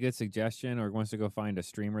 anybody that has a good suggestion or wants to go find a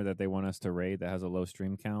streamer that they want us to raid that has a low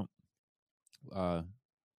stream count, we'll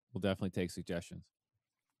definitely take suggestions.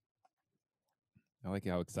 I like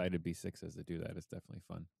how excited B6 is to do that. It's definitely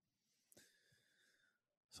fun.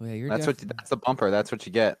 So yeah, that's the bumper. That's what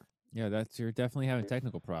you get. Yeah, you're definitely having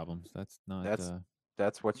technical problems. That's not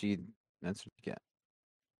that's what you get.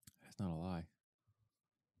 That's not a lie.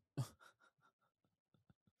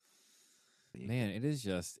 Man, it is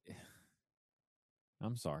just.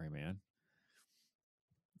 I'm sorry, man.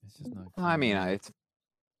 It's just not. I mean,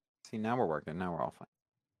 see, now we're working. Now we're all fine.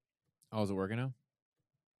 Oh, is it working now?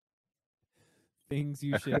 Things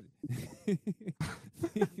you should.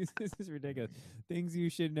 This is ridiculous. Things you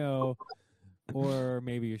should know, or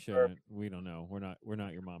maybe you shouldn't. We don't know. We're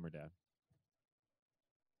not your mom or dad.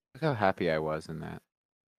 Look how happy I was in that.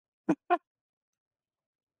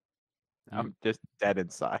 I'm just dead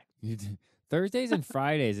inside. Thursdays and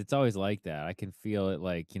Fridays, it's always like that. I can feel it,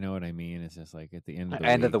 like, you know what I mean? It's just like at the end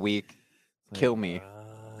of the week. Kill me.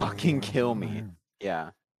 Fucking kill me. Yeah.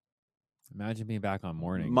 Imagine being back on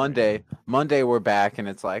morning. Monday we're back, and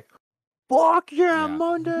it's like, fuck yeah.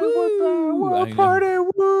 Monday we're back. We're party,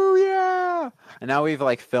 woo, yeah. And now we've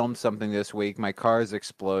like filmed something this week. My car's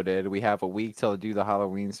exploded. We have a week till to do the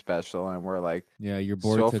Halloween special, and we're like, your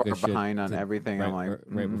board so took far a shit behind on everything. Right, I'm like,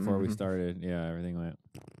 right before we started. Yeah, everything went.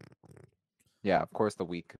 Yeah, of course, the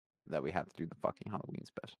week that we have to do the fucking Halloween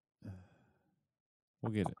special.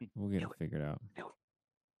 We'll get it. We'll get it figured out.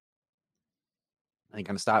 Ain't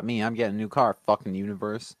gonna stop me. I'm getting a new car. Fucking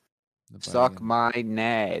universe. The Suck button- my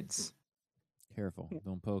nads. Careful.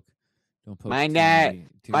 Don't poke. Don't poke. My too nad. many-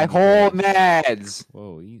 too My many whole holes. nads.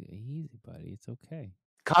 Whoa, easy, buddy. It's okay.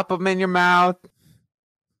 Cup them in your mouth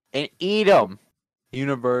and eat them.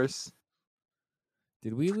 Universe.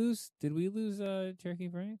 Did we lose? Cherokee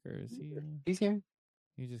Frank, or is he? He's here.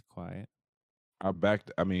 He's just quiet. I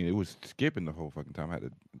backed. I mean, it was skipping the whole fucking time. I had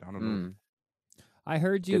to. I don't know. Mm. I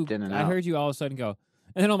heard you. Dipped in and I out. heard you all of a sudden go,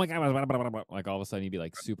 and then oh my god, blah, blah, blah, blah, like all of a sudden you'd be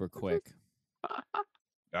like super quick.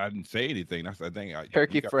 I didn't say anything. That's the thing.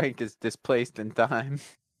 Turkey Frank is displaced in time.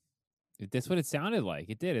 That's what it sounded like.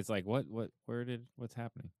 It did. It's like what's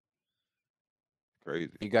happening?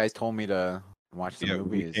 Crazy. You guys told me to watch the Yeah,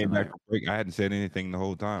 we movies. came and back I- from break. I hadn't said anything the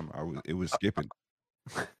whole time. It was skipping.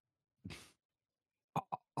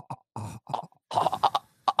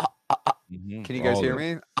 Can you guys hear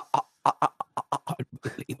me?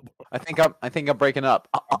 I think I'm breaking up.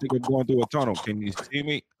 I think I'm going through a tunnel. Can you see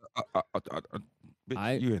me?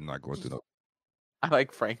 Bitch, you're not going through the. I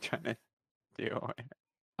like Frank trying to do it.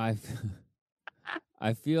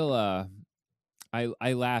 I feel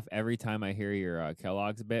I laugh every time I hear your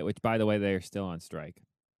Kellogg's bit, which by the way they're still on strike.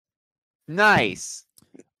 Nice.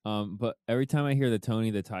 But every time I hear the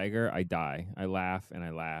Tony the Tiger, I die. I laugh and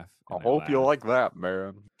I laugh. I hope you like that,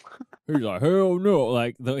 man. He's like, hell no!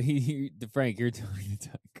 Like the Frank, you're Tony the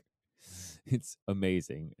Tiger. It's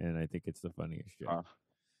amazing, and I think it's the funniest shit. Oh,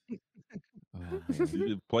 You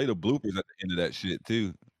should play the bloopers at the end of that shit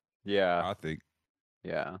too. Yeah. I think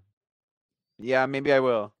Yeah. Yeah, maybe I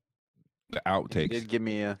will. the outtakes. You did give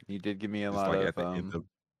me a It's lot like of at the end of.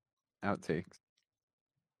 outtakes.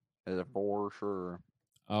 For sure.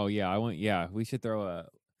 Oh yeah, we should throw a.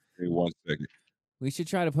 Hey, 1 second. We should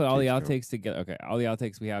try to put all the Keep going. outtakes together. Okay, all the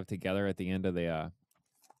outtakes we have together at the end of the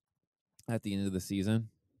season,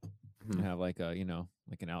 Mhm. and have like a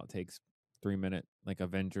like an outtakes 3-minute like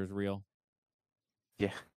Avengers reel.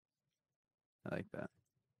 Yeah. I like that.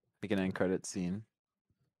 Like an end credit scene.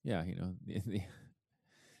 Yeah,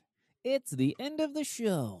 it's the end of the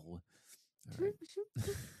show. All right.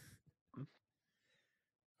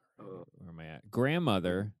 Where am I at?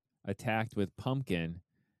 Grandmother attacked with pumpkin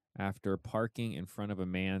after parking in front of a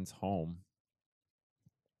man's home.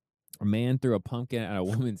 A man threw a pumpkin at a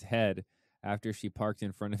woman's head after she parked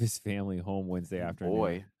in front of his family home Wednesday afternoon.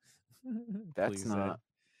 Boy, that's Police said. not.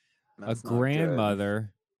 A That's not good.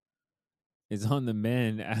 grandmother is on the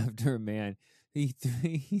mend after a man. He's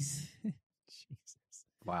Jesus.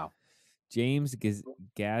 Wow. James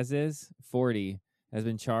Gazes, 40, has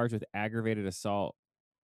been charged with aggravated assault,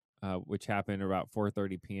 which happened about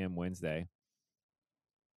 4:30 p.m. Wednesday.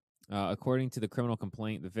 According to the criminal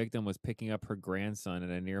complaint, the victim was picking up her grandson at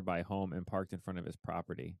a nearby home and parked in front of his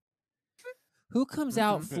property. Who comes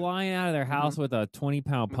out flying out of their house with a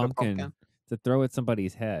 20-pound pumpkin to throw at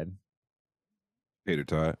somebody's head? Tater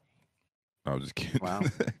tot. I was just kidding. Wow.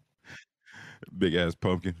 Big ass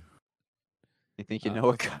pumpkin. You think you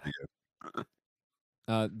know a guy?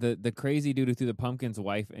 The crazy dude who threw the pumpkin's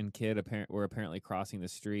wife and kid were apparently crossing the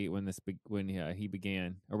street when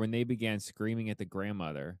they began screaming at the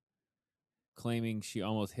grandmother, claiming she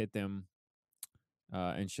almost hit them,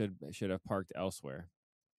 and should have parked elsewhere.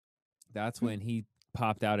 That's when he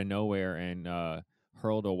popped out of nowhere and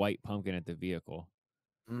hurled a white pumpkin at the vehicle.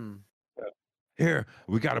 Mm. Here,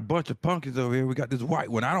 we got a bunch of pumpkins over here. We got this white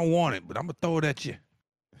one. I don't want it, but I'm gonna throw it at you.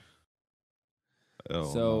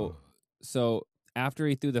 Oh, So after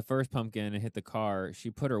he threw the first pumpkin and hit the car, she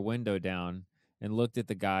put her window down and looked at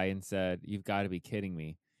the guy and said, "You've got to be kidding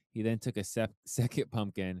me." He then took a second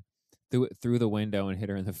pumpkin, threw it through the window and hit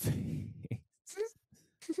her in the face.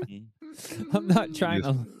 I'm not trying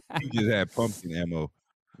to. He just had pumpkin ammo.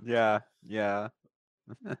 Yeah. Yeah.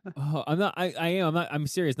 Oh, I'm not. I am. I'm not. I'm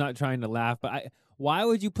serious. Not trying to laugh, but why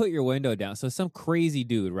would you put your window down? So some crazy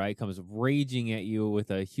dude, right, comes raging at you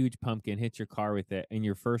with a huge pumpkin, hits your car with it, and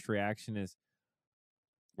your first reaction is,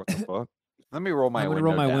 What the fuck? Let me roll my "I'm gonna window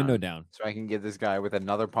roll my down window down." so I can get this guy with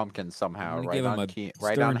another pumpkin I'm somehow. gonna Right give him on a key, stern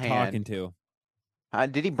right on talking hand. to.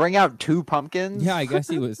 Did he bring out 2 pumpkins? Yeah, I guess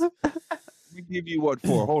he was. We give you what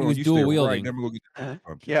for? Hold He on, was you dual stay right. wielding. Never go get that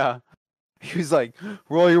pumpkin. Yeah. He was like,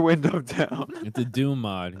 roll your window down. It's a Doom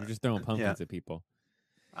mod. You're just throwing pumpkins at people.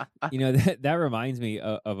 That reminds me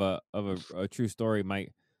of a true story.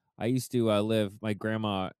 I used to live. My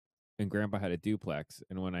grandma and grandpa had a duplex,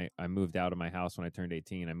 and when I moved out of my house when I turned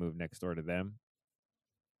 18, I moved next door to them.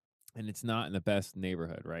 And it's not in the best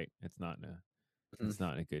neighborhood, right? It's not in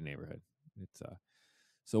a good neighborhood. It's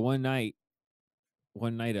so one night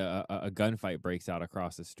a gunfight breaks out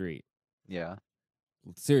across the street. Yeah.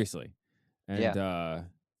 Seriously. And Yeah.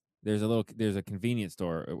 there's a convenience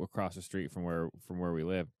store across the street from where we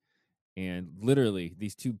live, and literally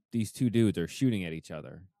these two dudes are shooting at each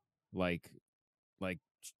other, like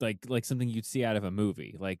like like something you'd see out of a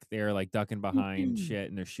movie. Like they're like ducking behind shit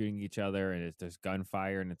and they're shooting each other, and there's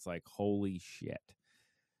gunfire, and it's like holy shit.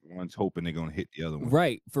 One's hoping they're gonna hit the other one.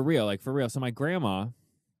 Right, for real. So my grandma,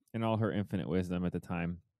 in all her infinite wisdom at the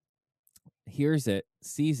time, hears it,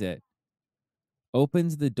 sees it,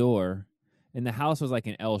 opens the door, and the house was like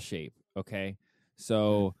an L shape. Okay.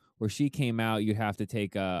 So where she came out, you'd have to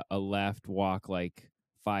take a left, walk like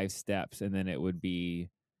 5 steps, and then it would be,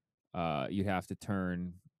 you'd have to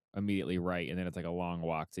turn immediately right, and then it's like a long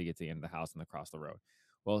walk to get to the end of the house and across the road.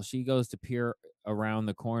 Well, she goes to peer around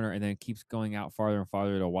the corner and then keeps going out farther and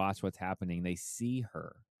farther to watch what's happening. They see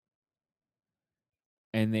her,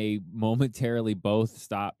 and they momentarily both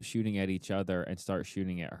stop shooting at each other and start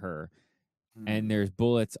shooting at her. And there's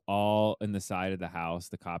bullets all in the side of the house.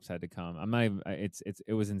 The cops had to come. I'm not even.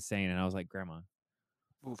 It was insane. And I was like, Grandma.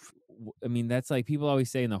 Oof. I mean, that's like people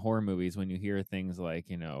always say in the horror movies when you hear things like,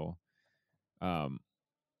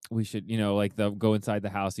 we should, like the go inside the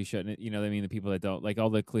house. You shouldn't. I mean, the people that don't like all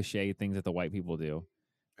the cliche things that the white people do.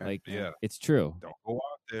 Like, Yeah. it's true. Don't go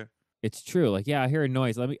out there. It's true. Like, yeah, I hear a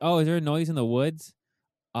noise. Oh, is there a noise in the woods?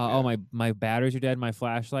 Oh, my batteries are dead. My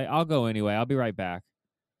flashlight. I'll go anyway. I'll be right back.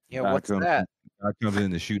 Yeah, what's that? I comes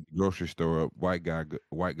in to shoot the grocery store up. White guy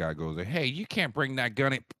goes, "Hey, you can't bring that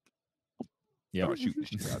gun in." Yeah, Start shooting the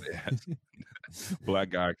shit out of their ass. Black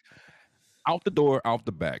guy out the door, out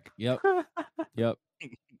the back. Yep.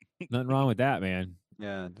 Nothing wrong with that, man.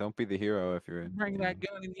 Yeah, don't be the hero if you're Bring that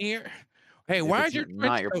gun in here. Hey, if why it's is your not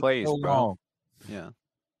trench your coat place, so bro? long? Yeah.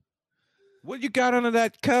 What you got under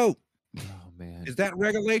that coat? Oh man, Is that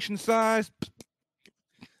regulation size?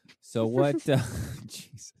 So what?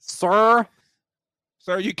 Jesus, Sir,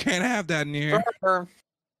 you can't have that in here. sir,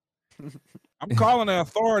 I'm calling the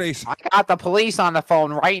authorities. I got the police on the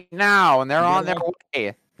phone right now, and they're on their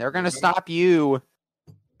way. They're gonna stop you.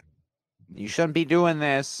 You shouldn't be doing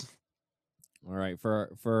this. all right, for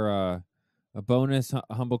a bonus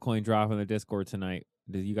humble coin drop in the Discord tonight.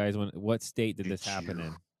 Did you guys want? What state did this happen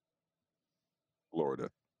in? Florida.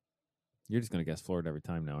 You're just gonna guess Florida every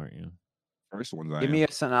time now, aren't you? First ones I Give am. me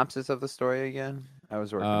a synopsis of the story again. I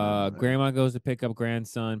was working on it. Grandma goes to pick up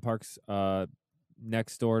grandson, parks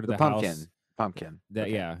next door to the pumpkin. house. Pumpkin. That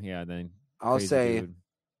Okay. yeah. Then I'll crazy say dude.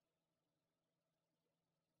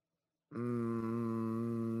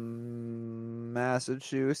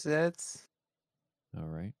 Massachusetts. All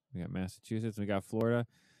right, we got Massachusetts. We got Florida.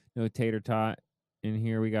 No tater tot in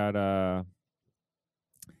here. We got it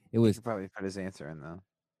He was could probably put his answer in though.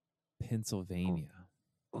 Pennsylvania.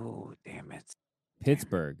 Oh, damn it.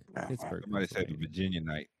 Pittsburgh. Damn. Pittsburgh. Somebody said Pennsylvania. Virginia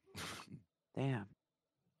night. Damn.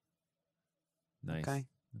 Nice. Okay.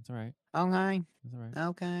 That's all right. Okay. That's all right.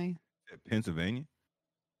 Okay. Pennsylvania.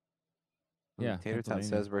 Yeah. Tater Tot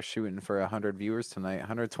Pennsylvania. says we're shooting for 100 viewers tonight.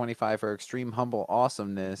 125 for extreme humble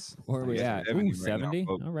awesomeness. Where are we Yeah, at? 70 Ooh, right now, 70.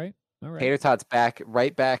 folks. All right. All right. Tater Tot's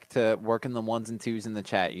right back to working the ones and twos in the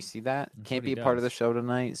chat. You see that? That's Can't what he be a part of the does. show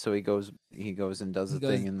tonight, so he goes and does He the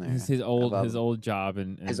goes- thing in there. His I love his him. old job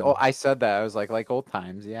and I said that. I was like old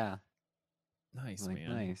times, yeah. nice, Like, man.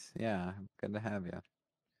 nice. Yeah. Good to have you.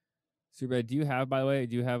 Super. Do you have, by the way,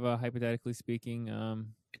 hypothetically speaking, I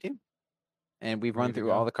do. And we've Ready run to through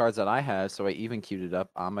go? all the cards that I have, so I even queued it up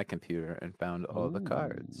on my computer and found all the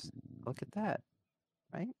cards. Look at that.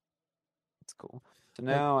 Right? That's cool. So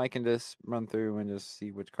now I can just run through and just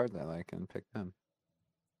see which cards I like and pick them.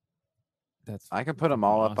 That's I can put them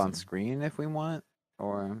all up on awesome. screen if we want,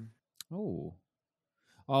 or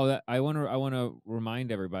that I want to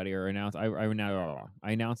remind everybody or announce. I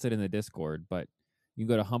announced it in the Discord, but you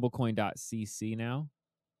can go to humblecoin.cc now,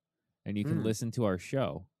 and you can listen to our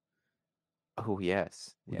show. oh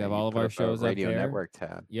yes, We yeah, have you all of put our up a shows up Radio there. Network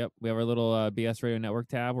tab. Yep, we have our little BS Radio Network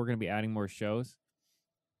tab. We're going to be adding more shows.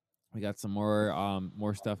 We got some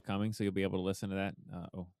more stuff coming, so you'll be able to listen to that.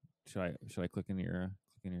 Should I click in your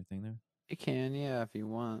thing there? You can, yeah, if you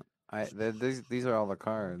want. These are all the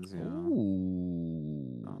cards, you know.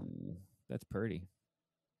 Ooh, that's pretty.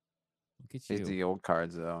 Look at These you. are the old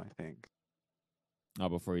cards, though. I think. Oh,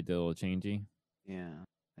 before you did a little changey. Yeah,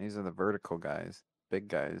 these are the vertical guys, big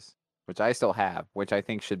guys, which I still have, which I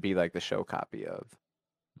think should be like the show copy of.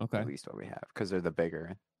 Okay. At least what we have, because they're the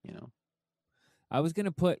bigger, you know. I was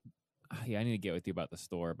gonna put. Yeah, I need to get with you about the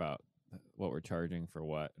store, about what we're charging for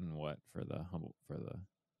what and what for the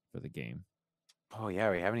for the game. Oh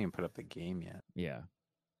yeah, we haven't even put up the game yet. Yeah,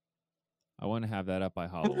 I want to have that up by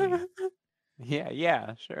Halloween.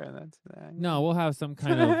 Yeah, sure. That's No, we'll have some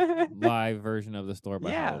kind of live version of the store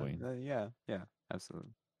by yeah, Halloween. yeah,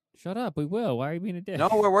 absolutely. Shut up. We will. Why are you being a dick? No,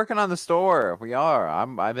 we're working on the store. We are.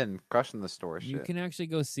 I've been crushing the store You shit. can actually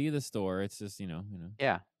go see the store. It's just, you know.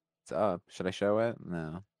 Yeah, it's up. Should I show it?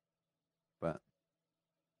 No, but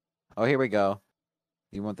oh, here we go.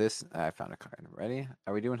 You want this? I found a card. Ready?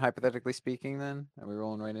 Are we doing hypothetically speaking then? Are we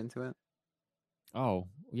rolling right into it? Oh,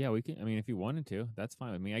 yeah, we can. I mean, if you wanted to, that's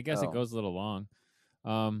fine with me. I guess it Oh. goes a little long.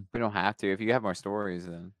 We don't have to. If you have more stories,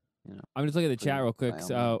 then I'm just looking at the chat please, real quick.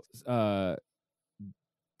 by all So,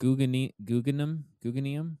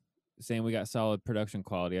 Guggenheim saying we got solid production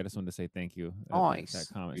quality. I just wanted to say thank you. Nice.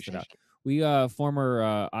 That comment stood Appreciate out. We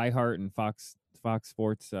former iHeart and Fox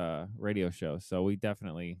Sports radio show, so we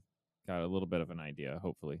definitely got a little bit of an idea.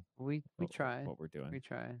 Hopefully, we try what we're doing. We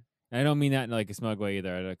try. And I don't mean that in like a smug way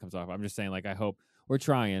either. That comes off. I'm just saying like I hope we're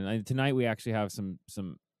trying. Tonight we actually have some.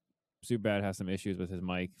 Superbad has some issues with his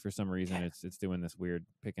mic for some reason. It's doing this weird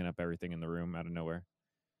picking up everything in the room out of nowhere.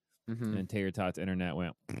 Mm-hmm. And Tater Tot's internet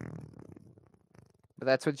went. But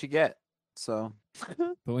that's what you get. So.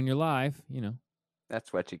 But when you're live, you know.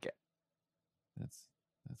 That's what you get. That's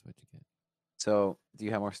what you get. So, do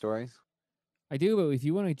you have more stories? I do, but if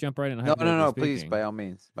you want to jump right in, no, please, by all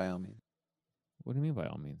means. What do you mean by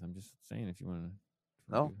all means? I'm just saying if you want to.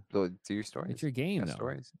 No, do your stories. It's your game, though.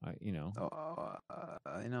 Stories. You know.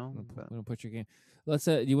 I know. We don't put your game. Let's.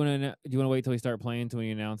 Do you want to wait till we start playing till we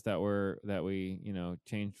announce that we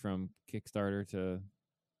changed from Kickstarter to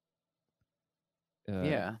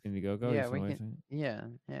Indiegogo? Yeah, we can. Yeah.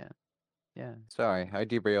 Sorry, I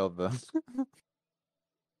derailed the.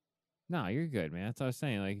 No, you're good, man. That's what I was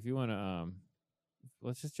saying. Like, if you want to,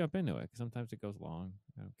 let's just jump into it. Because sometimes it goes long.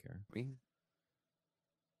 I don't care.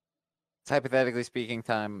 It's hypothetically speaking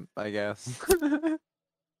time, I guess.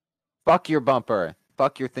 Fuck your bumper.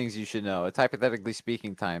 Fuck your things you should know. It's hypothetically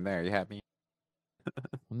speaking time. There, you happy?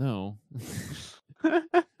 No.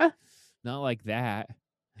 Not like that.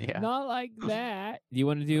 Yeah. Not like that. Do you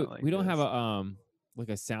want to do? Like we don't this. have a like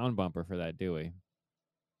a sound bumper for that, do we?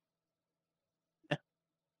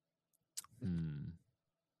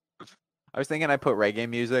 I was thinking I put reggae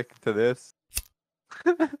music to this.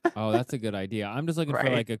 Oh, that's a good idea. I'm just looking for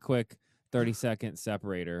Right. like a quick 30-second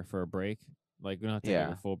separator for a break. Like we don't have to take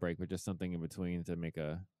Yeah. a full break, but just something in between to make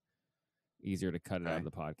easier to cut it out of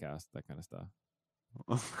the podcast, that kind of stuff.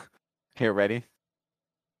 Here, ready?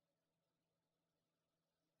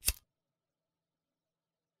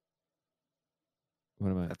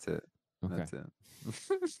 What am I? That's it. Okay. That's it.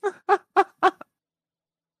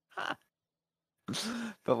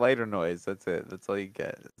 The lighter noise. That's it. That's all you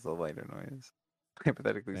get. It's the lighter noise.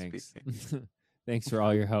 Hypothetically Thanks. speaking. Thanks for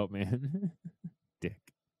all your help, man. Dick.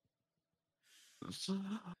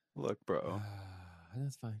 Look, bro.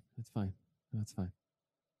 That's fine. That's fine. That's fine.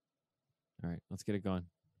 All right, let's get it going.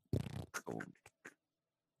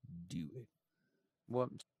 Do it.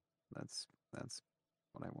 Whoops. That's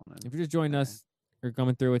what I wanted. If you're just joining us or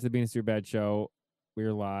coming through with the Being a Super Bad show,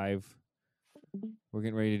 we're live. We're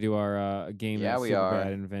getting ready to do our game that we are.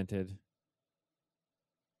 Superbad invented.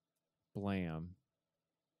 Blam.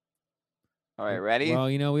 All right, ready? Well,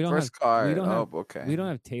 we don't First have card. We don't have, okay. We don't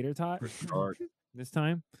have Tater Tot this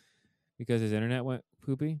time because his internet went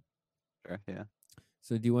poopy. Sure, yeah.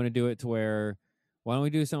 So do you want to do it to where? Why don't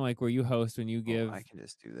we do something like where you host when you give I can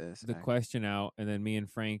just do this. the question out, and then me and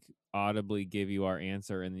Frank audibly give you our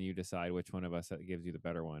answer, and then you decide which one of us that gives you the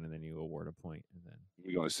better one, and then you award a point. And then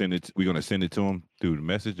We're gonna send it. We're gonna send it to him through the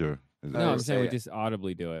message, or is no, I'm say saying we it. just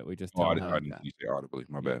audibly do it. We just Oh, tell I him. didn't you say audibly.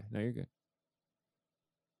 My Yeah, bad. no, you're good.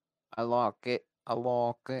 I lock it. I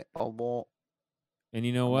lock it. I lock. And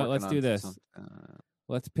you know I'm what? working Let's do on this. something.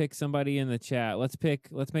 Let's pick somebody in the chat. Let's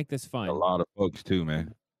make this fun. A lot of folks too,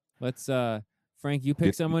 man. Let's Frank, you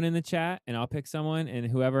pick someone in the chat, and I'll pick someone, and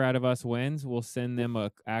whoever out of us wins, we'll send them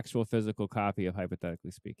a actual physical copy of Hypothetically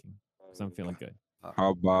Speaking. Because I'm feeling good. How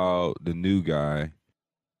about the new guy?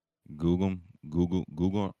 Google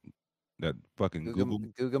that fucking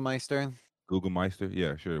Googemeister? Google Meister.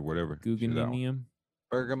 Yeah, sure, whatever. Sure, that one. Guggenheim.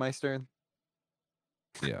 Burgermeister?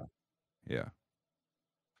 Yeah.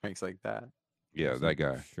 Things like that. Yeah, that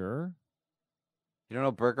guy. Sure. You don't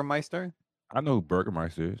know Burgermeister? I know who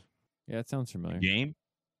Burgermeister is. Yeah, that sounds familiar. Game?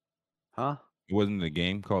 Huh? It wasn't a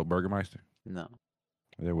game called Burgermeister. No.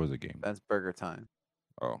 There was a game. That's Burger Time.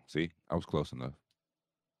 Oh, see, I was close enough.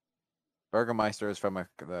 Burgermeister is from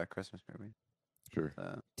the Christmas movie. Sure.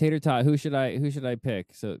 Tater Tot, who should I pick?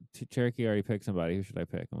 So Cherokee already picked somebody. Who should I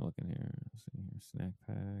pick? I'm looking here. Let's see here. Snack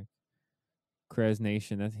Pack. Krez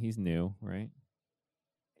Nation. He's new, right?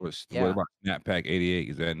 What Yeah. about Snap Pack 88?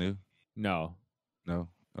 Is that new? No. No.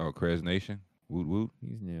 Oh, Krez Nation. Woot woot.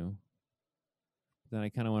 He's new. Then I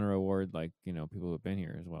kind of want to reward people who have been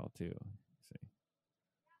here as well too. See.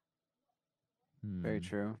 Very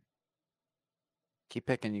true. Keep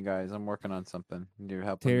picking, you guys. I'm working on something. You're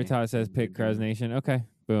helping Tater me. Tot says You're pick Krez doing it. Nation. Okay,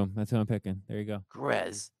 boom. That's who I'm picking. There you go.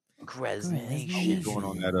 Grez How we Nation. going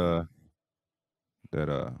on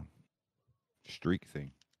that streak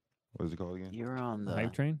thing? What is it called again? You're on The the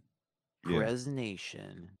hype train? Yeah. Grez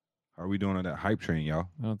Nation. How are we doing on that hype train, y'all?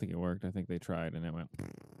 I don't think it worked. I think they tried and it went.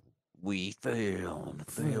 We failed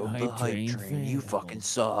the hype hype train train. You failed. fucking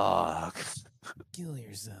suck. Kill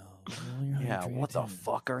yourself. Yeah, what the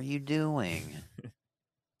fuck are you doing?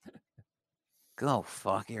 Go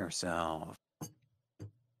fuck yourself.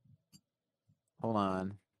 Hold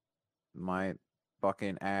on. My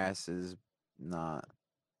fucking ass is not.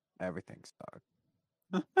 Everything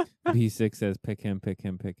sucks. B6 says pick him, pick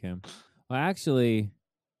him, pick him. Well, actually,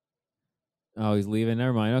 oh, he's leaving.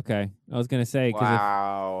 Never mind. Okay, I was gonna say because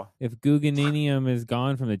Wow. if Guggeninium is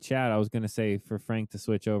gone from the chat, I was gonna say for Frank to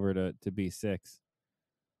switch over to B6.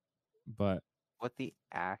 But What the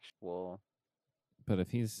actual. if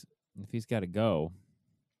he's got to go,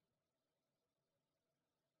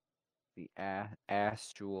 The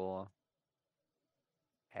astral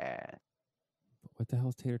ass. what the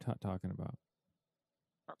hell's Tater Tot talking about?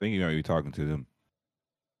 I think you might be talking to them.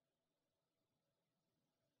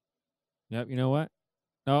 Yep. You know what?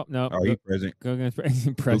 Oh no. Are you present? Guggen's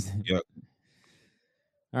present. Yep.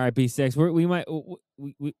 All right, B6. We might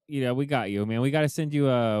we got you, man. We got to send you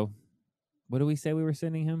a. What did we say we were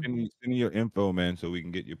sending him? Send me your info, man, so we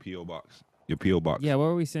can get your PO box. Your PO box. Yeah, where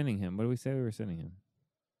were we sending him? What did we say we were sending him?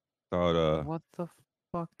 Thought What the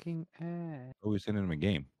fucking ass? where are we sending him a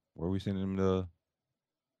game? Where are we sending him the?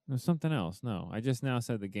 No, something else. No, I just now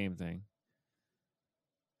said the game thing.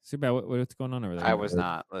 Subad, what's going on over there? I was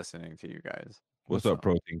not listening to you guys. What's up,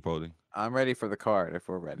 protein folding? I'm ready for the card if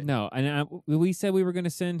we're ready. No, and we said we were going to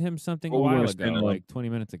send him something a Oh, we were while gonna ago, send him- like 20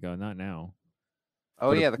 minutes ago, not now. Oh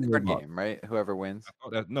For the yeah, the PO card box. game, right? Whoever wins. Oh,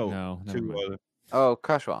 no. No, never mind. Oh,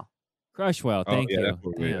 Crushwell. Crushwell, Oh, thank yeah, you. that's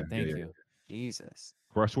what we- Damn, yeah, thank yeah, you. Jesus.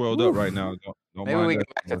 Crush welled up right now. Don't Maybe mind we that.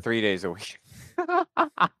 go back to 3 days a week.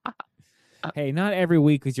 Hey, not every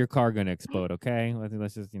week is your car going to explode, okay?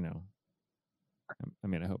 Let's just, I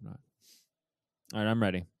mean, I hope not. All right, I'm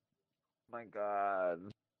ready. My God.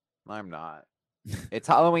 I'm not. It's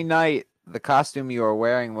Halloween night. The costume you are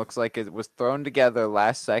wearing looks like it was thrown together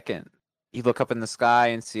last second. You look up in the sky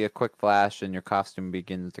and see a quick flash, and your costume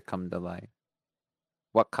begins to come to life.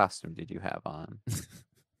 What costume did you have on?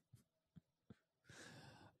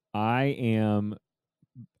 I am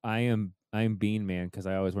Bean Man because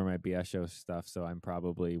I always wear my BS show stuff, so I'm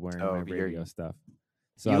probably wearing my you're- radio stuff.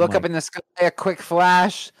 So You I'm look up like- in the sky, a quick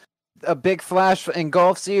flash, a big flash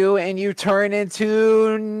engulfs you, and you turn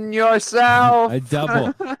into yourself. a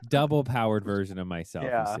double powered version of myself.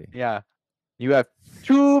 Yeah, You see. yeah. You have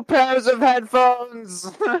 2 pairs of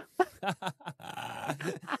headphones.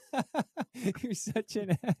 You're such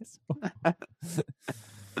an asshole.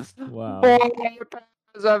 Wow. 4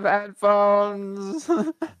 pairs of headphones.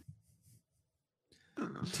 2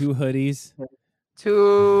 hoodies.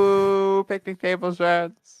 2 picnic table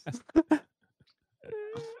shirts.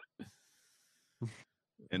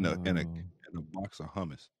 And a Oh. box of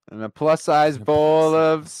hummus. And a plus size bowl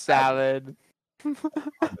of salad.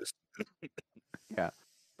 Yeah.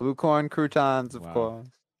 Blue corn croutons, of Wow. course.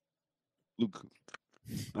 Luke.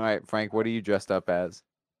 All right, Frank, what are you dressed up as?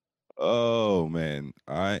 Oh man,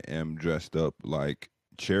 I am dressed up like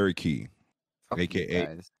Cherokee, Fuck you AKA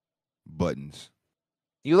guys. Buttons.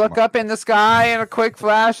 You look up in the sky and a quick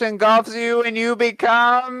flash engulfs you and you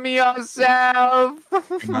become yourself.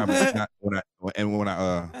 When I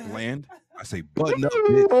land, I say button up,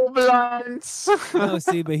 bitch. Two blunts. No,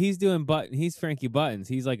 see, but he's doing he's Frankie Buttons.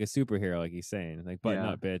 He's like a superhero, like he's saying, like button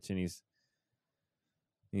Yeah. up, bitch, and he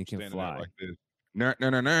can Standing there fly. like this.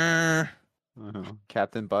 Nah.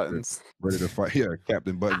 Captain Buttons. Ready to fight. Yeah,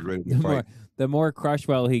 Captain Buttons ready to fight. The more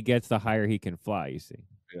Crushwell he gets, the higher he can fly. You see.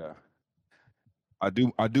 Yeah. I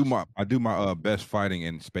do my best fighting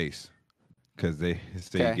in space. Because they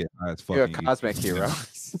say Okay. you get high as fuck. You're a and you- cosmic hero.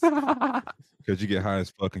 Because you get high as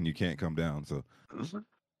fuck and you can't come down. So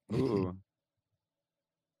Ooh.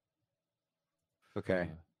 Okay.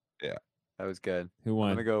 Yeah. That was good. Who I'm won?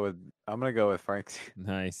 gonna go with Frank.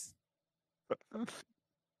 Nice.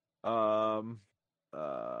 Oh,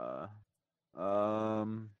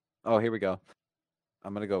 here we go.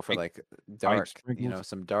 I'm gonna go for like dark, sprinkles.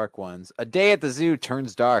 some dark ones. A day at the zoo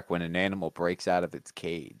turns dark when an animal breaks out of its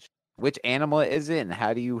cage. Which animal is it, and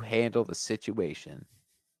how do you handle the situation?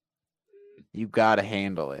 You gotta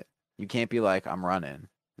handle it. You can't be like, I'm running.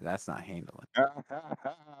 That's not handling.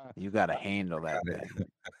 You gotta handle that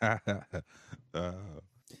thing.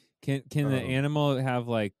 Can the animal have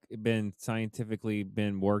like been scientifically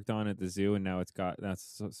been worked on at the zoo, and now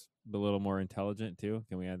that's a little more intelligent too?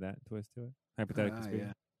 Can we add that twist to it? Hypothetically speaking.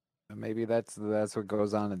 Yeah. Maybe that's what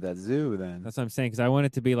goes on at that zoo then. That's what I'm saying, because I want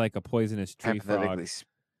it to be like a poisonous tree frog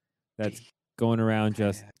that's going around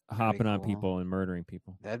just hopping on people and murdering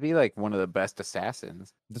people. That'd be like one of the best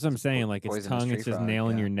assassins. That's what I'm saying. Like its tongue, it's just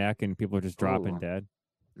nailing your neck, and people are just dropping dead.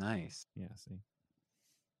 Nice. Yeah. See.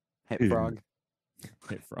 Hit frog.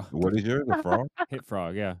 Hit frog. What is yours? A frog? Hit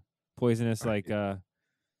frog. Yeah. Poisonous, like rainforest.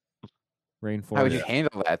 How would you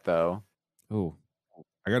handle that though? Ooh.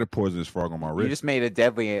 I got a poisonous frog on my wrist. You just made a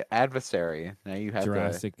deadly adversary. Now you have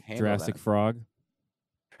Jurassic to handle that. frog.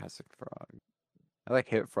 Jurassic frog. I like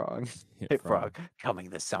hit frog. Hit frog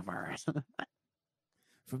coming this summer.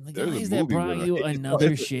 From the guys that brought you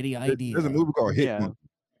another shitty idea. There's a movie called Hit Monkey.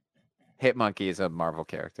 Hit Monkey is a Marvel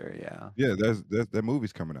character. Yeah. Yeah, that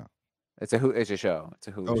movie's coming out. It's a show. It's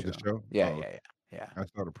a Hulu Oh, show. it's a show? Yeah, Oh. yeah. I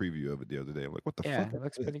saw the preview of it the other day. I'm like, what the fuck? Yeah, it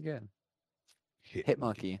looks pretty good. Hit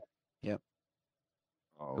Monkey. Yep.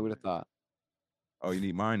 Oh, Who would have thought? Oh, you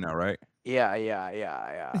need mine now, right? Yeah.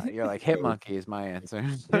 You're like Hit Monkey is my answer.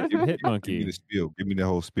 Hit Monkey. Give me the spiel. Give me the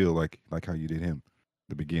whole spiel, like how you did him,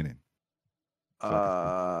 the beginning.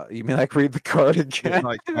 You mean like read the card again?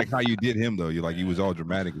 like how you did him though. You was all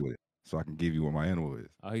dramatic with it, so I can give you what my animal is.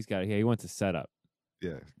 Oh, he wants a setup.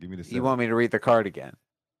 Yeah, give me the setup. You want me to read the card again?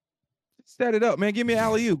 Set it up, man. Give me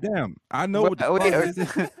alley-oop. Damn, I know what the fuck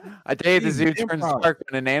is. A day at the zoo Improv. turns dark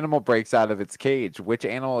when an animal breaks out of its cage. Which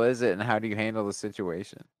animal is it, and how do you handle the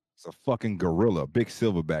situation? It's a fucking gorilla, big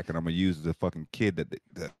silverback, and I'm gonna use the fucking kid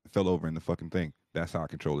that fell over in the fucking thing. That's how I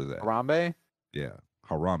control his ass. Harambe? Yeah,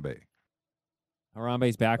 Harambe.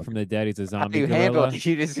 Harambe's back from the dead. He's a How zombie do you gorilla. handle it?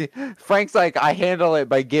 You just, Frank's like, I handle it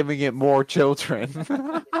by giving it more children.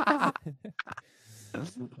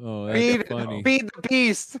 Oh, that's funny. Feed the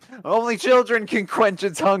beast. Only children can quench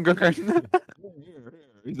its hunger.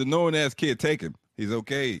 He's a knowing ass kid. Take him. He's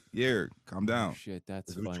okay. Yeah, calm down. Oh, shit,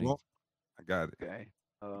 that's Is that what you funny. want? I got it. Okay.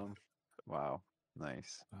 Wow.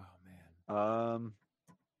 Nice. Oh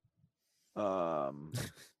man.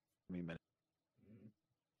 Give me a minute.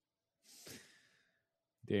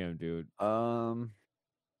 Damn, dude. Oh,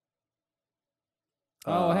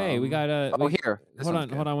 hey, we got here. Hold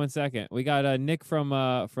on 1 second. We got Nick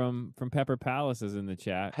from Pepper Palace is in the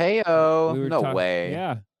chat. Heyo. We were No way.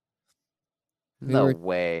 Yeah. No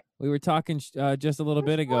way. We were talking just a little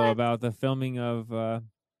bit ago about the filming of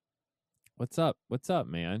What's up? What's up,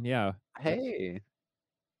 man? Yeah. Hey.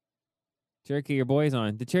 Cherokee, your boy's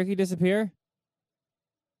on. Did Cherokee disappear?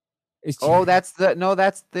 That's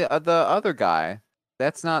the other guy.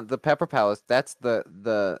 That's not the Pepper Palace. That's the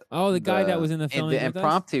guy that was in the filming the with us?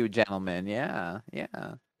 impromptu gentleman. Yeah.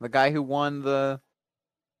 The guy who won the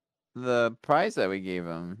prize that we gave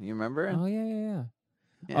him. You remember? Oh yeah.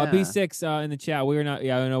 Yeah. B6 in the chat. We're not.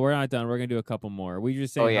 Yeah, no, we're not done. We're gonna do a couple more. We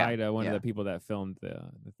just say hi to one of Yeah. the people that filmed the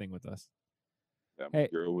thing with us. That Hey.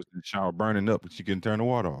 girl was in the shower burning up, but she couldn't turn the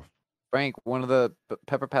water off. Frank, one of the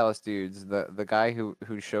Pepper Palace dudes, the guy who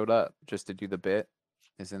showed up just to do the bit,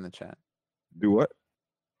 is in the chat. Do what?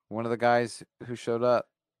 One of the guys who showed up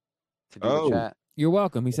to do the Oh. chat. You're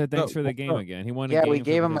welcome. He said thanks Oh, for the what's game up? again. He won a Yeah, game. we for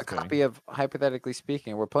gave the him a disco. copy of Hypothetically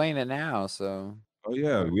Speaking. We're playing it now, so Oh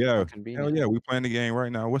yeah. convenient. Hell yeah, we playing the game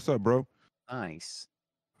right now. What's up, bro? Nice.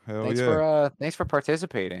 Hell Thanks yeah. for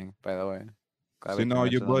participating, by the way. Glad we Send can all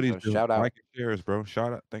your mention them, buddies so to shout out. like and shares, bro.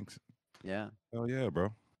 Shout out. Thanks. Yeah. Hell yeah,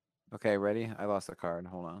 bro. Okay, ready? I lost the card.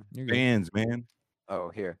 Hold on. You're good. Fans, man. Oh,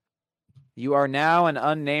 here. You are now an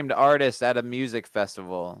unnamed artist at a music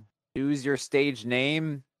festival. Choose your stage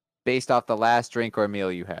name based off the last drink or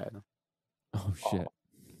meal you had. Oh shit.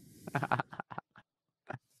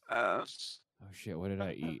 Uh, Oh shit. What did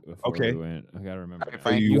I eat before Okay. we went? I gotta remember. Alright, now.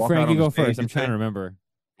 Frank, you You walk Frank, out you on the go stage first. I'm and trying to say- remember.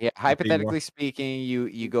 Yeah, hypothetically speaking,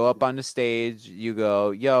 you go up on the stage, you go,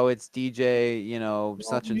 yo, it's DJ,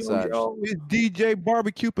 such and such. Yo, it's DJ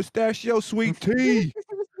Barbecue Pistachio Sweet Tea.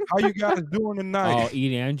 How you guys doing tonight? Oh,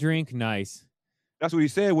 eat and drink. Nice. That's what he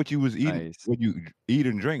said. What you was eating? Nice. What you eat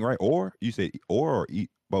and drink, right? Or you say or eat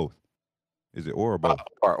both? Is it or both?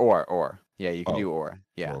 Or. Yeah, you can Oh. do or.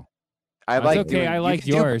 Yeah. Well, I That's like okay. doing- I you liked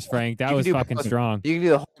can do yours, both. Frank. That You can was do fucking both. strong. You can do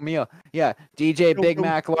the whole meal. Yeah, DJ Big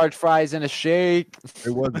Mac, large fries, and a shake.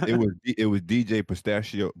 It was DJ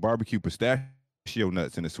Pistachio Barbecue Pistachio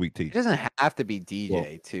Nuts and a sweet tea. It doesn't have to be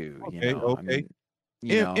DJ too. okay, okay.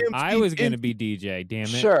 I was gonna be DJ. Damn it.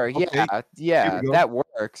 Sure. Okay, Yeah. here we go. That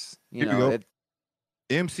works. Here we go. It,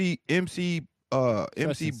 MC Such MC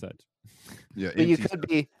and such. yeah. but you MC could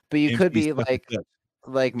be. But you MC could be such and like. such.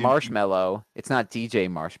 like You- Marshmallow. It's not DJ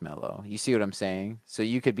Marshmallow. You see what I'm saying? So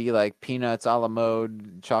you could be like peanuts a la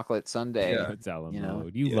mode chocolate sundae. Yeah. It's a la you know,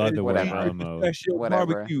 mode. You Yeah, love the word whatever. a la mode. Pistachio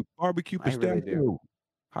Whatever. barbecue I really pistachio. do.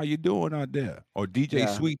 How you doing out there? Or DJ Yeah.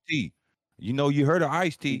 Sweet Tea. You know, you heard of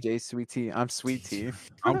Ice Tea. DJ Sweet Tea. I'm Sweet Tea.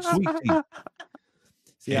 I'm Sweet Tea.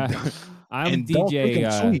 See, And- I'm and don't think DJ.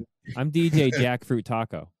 I'm sweet. I'm DJ Jackfruit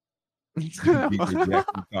Taco. DJ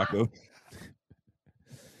Jackfruit Taco.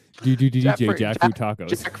 DJ Jackfruit- Jackfruit Tacos.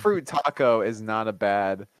 Jackfruit Taco is not a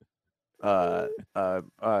bad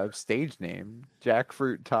stage name.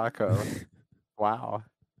 Jackfruit Taco. Wow.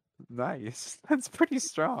 Nice. That's pretty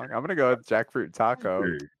strong. I'm gonna go with Jackfruit Taco.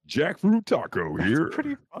 Hey, Jackfruit Taco That's here.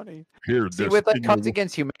 pretty funny. Here, See, this with like thing Cards will-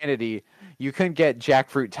 Against Humanity, you couldn't get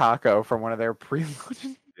Jackfruit Taco from one of their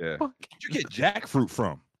preloaded. Yeah. fucking- Where'd you get jackfruit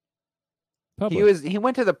from? He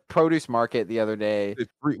went to the produce market the other day.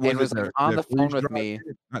 Was was, like, on the phone with freeze-dried me.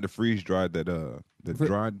 shit? Not the freeze dried that the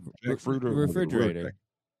dried jackfruit or was it refrigerator.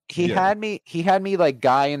 He Yeah. had me like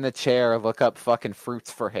guy in the chair look up fucking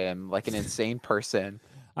fruits for him like an insane person.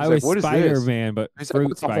 I He's like, was "What is this?" Spider Man, but He's like, fruit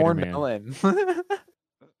 "What's a Spider horn Man. melon?"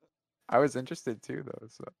 I was interested too though,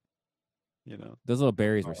 so you know. Those little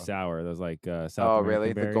berries were sour. Those like South Oh American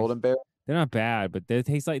really? berries. The golden bear? They're not bad, but they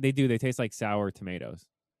taste like they taste like sour tomatoes.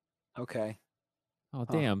 Okay. Oh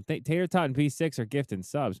Huh. damn! Tater Tot and P6 are gifting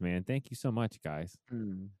subs, man. Thank you so much, guys.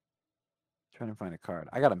 Trying to find a card.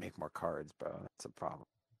 I gotta make more cards, bro. That's a problem.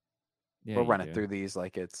 Yeah, We're you running do. through these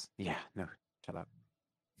like it's no, shut up.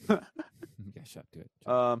 Yeah, shut to it.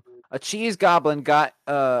 A cheese goblin got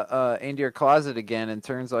into your closet again and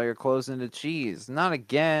turns all your clothes into cheese. Not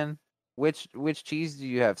again. Which cheese do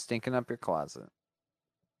you have stinking up your closet?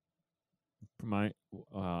 I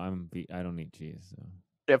don't eat cheese. So.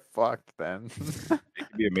 Get fucked then. It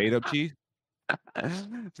could be a made up cheese.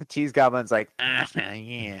 The cheese goblin's like,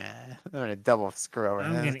 yeah, I'm gonna double screw over.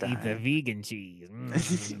 this time." vegan cheese.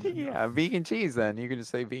 Yeah, vegan cheese. Then you can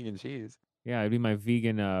just say vegan cheese. Yeah, it'd be my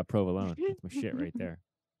vegan provolone. That's my shit right there.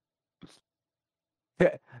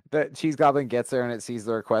 The cheese goblin gets there and it sees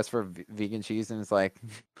the request for vegan cheese and it's like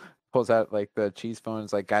pulls out like the cheese phone.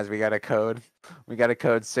 It's like, guys, we got a code. We got a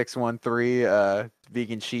code 613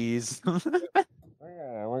 vegan cheese.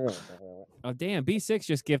 Oh damn! B6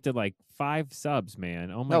 just gifted like 5 subs, man.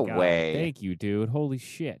 Oh my No god! way. Thank you, dude. Holy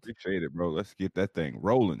shit! Appreciate it, bro. Let's get that thing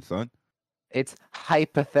rolling, son. It's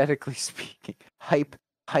hypothetically speaking.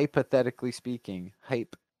 Hypothetically speaking.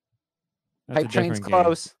 Hype. That's a Hype train's different game.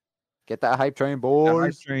 close. Get that hype train, The hype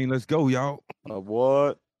boys. train, let's go, y'all.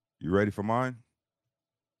 What? You ready for mine?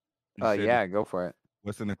 You said Yeah, go for it.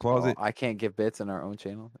 What's in the Oh, closet? I can't give bits in our own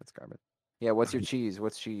channel. That's garbage. Yeah, what's your cheese?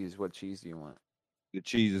 What's cheese? What cheese do you want? The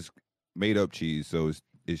cheese is made up cheese, so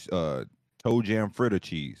it's toe jam fritter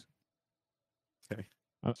cheese.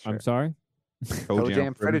 I'm Sure. sorry. Toe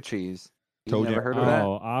jam fritter cheese. You've Toe never jam heard of that?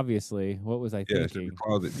 Oh, obviously. What was I Yeah, it's in thinking? the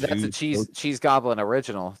closet. That's a cheese goblin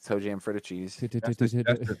original. Toe jam fritter cheese. That's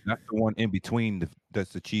the one in between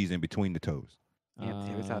that's the cheese in between the toes. Yeah,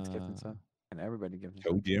 Tater Tot's giving some. And everybody gives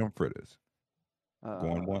Toe jam fritters.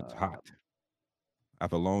 Going once hot.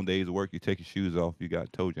 After a long day's work, you take your shoes off, you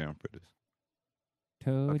got toe jam fritters.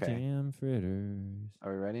 Toe Okay. jam fritters.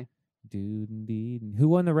 Are we ready? Dude, indeed. Who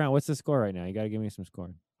won the round? What's the score right now? You got to give me some score.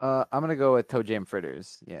 I'm gonna go with toe jam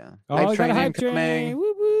fritters. Yeah. Oh, I got a hype train. incoming.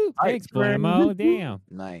 Woo woo. Hype Thanks, train. Blammo. Damn.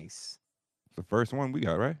 Nice. It's the first one we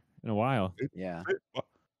got, right? In a while. Yeah.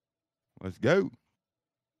 Let's go.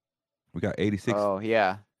 We got 86. Oh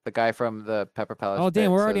yeah. The guy from the Pepper Palace. Oh, damn.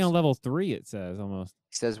 bit We're already says, on level 3, it says almost.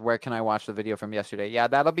 He says, "Where can I watch the video from yesterday?" Yeah,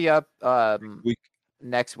 that'll be up week.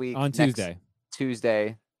 next week. On next Tuesday.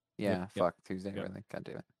 Tuesday. Yeah. Yep. Fuck Tuesday. Yep. Really. God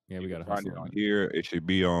damn it. Yeah, we got to Find hustle it on on it. here. It should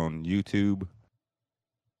be on YouTube.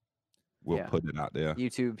 We'll Yeah. put it out there.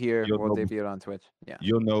 YouTube here. You'll We'll know- debut it on Twitch. Yeah.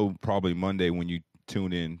 You'll know probably Monday when you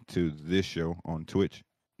tune in to this show on Twitch.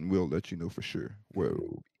 And we'll let you know for sure.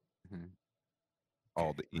 Whoa. Mhm.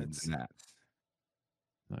 All the ins let's- and outs.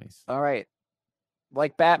 Nice. All right.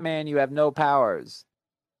 Like Batman, you have no powers,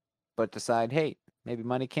 but decide, hey, maybe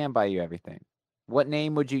money can buy you everything. What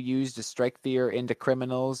name would you use to strike fear into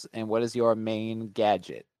criminals, and what is your main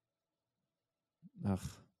gadget? Ugh.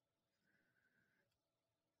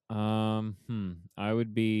 I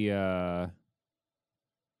would be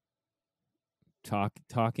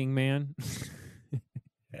talking man.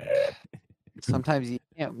 Sometimes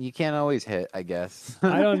you can't always hit, I guess.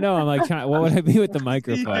 I don't know. I'm like, what would I be with the You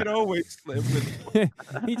microphone? can always slip with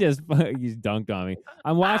he just dunked on me.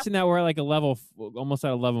 I'm watching that. We're at like a almost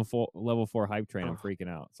at a level four hype train. I'm freaking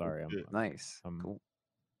out. Sorry. Nice. I'm- Cool.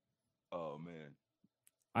 Oh man.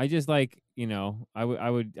 I just like, I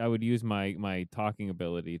would use my talking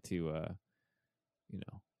ability to you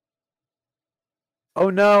know. Oh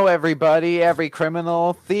no, everybody! Every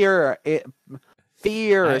criminal fear.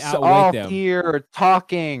 Fear, outwit all them. fear,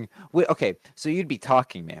 talking. Okay, so you'd be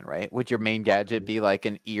talking man, right? Would your main gadget be like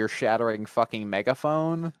an ear-shattering fucking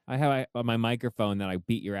megaphone? I have my microphone that I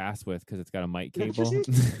beat your ass with because it's got a mic cable.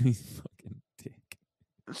 He's fucking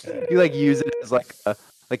dick. You like use it as like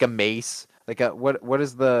a mace, like a what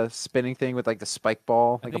is the spinning thing with like the spike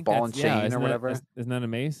ball, I like a think ball and that's- yeah, chain or isn't that- whatever? Isn't that a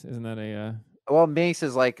mace? Isn't that a Well, mace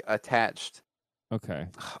is like attached. okay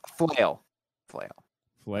Flail. That's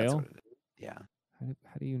flail? what it is. Yeah. How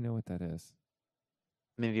do you know what that is?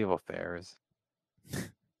 Medieval fairs.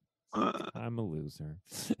 I'm a loser.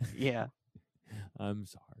 Yeah. I'm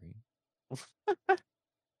sorry.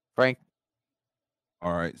 Frank,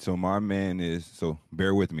 All right, so my man is so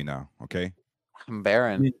bear with me now, okay? I'm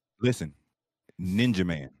Baron. Listen, Ninja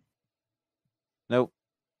Man. Nope.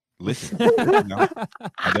 Listen, now,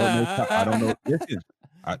 I don't know. Listen,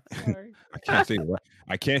 I can't say the word.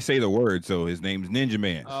 I can't say the word. So his name's Ninja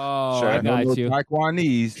Man. Oh, Sure. I I don't got know you.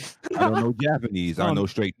 Taiwanese. I don't know Japanese. I know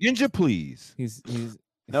straight Ninja, please. He's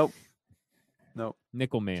Nope.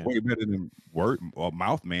 Nickel Man. Way better than word or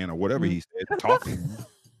mouth man or whatever he said. Talking,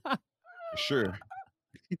 for sure.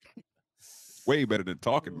 Way better than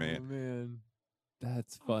talking man. Oh, man.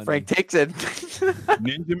 That's funny. Frank takes it.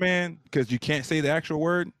 Ninja Man, because you can't say the actual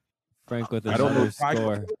word. Frank with I don't know another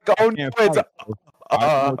score. Go I can't it's fight, so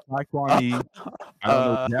I don't know Taiwanese. I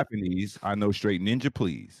don't uh, know Japanese. I know straight Ninja,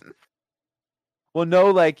 please. well,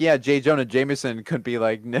 no, like yeah, J. Jonah Jameson could be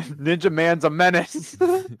like Ninja Man's a menace.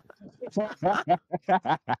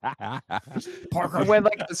 Parker. when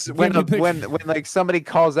like when me a picture. when like somebody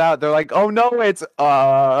calls out, they're like, oh no, it's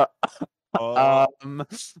Ninja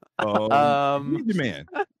Man.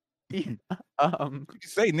 You can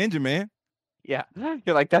say Ninja Man. yeah,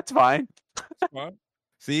 you're like that's fine.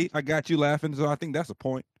 See, I got you laughing, so I think that's a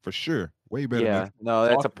point for sure. Way better. Yeah, than no,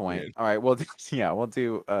 that's a talking point. man. All right, well, yeah, we'll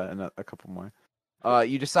do a couple more.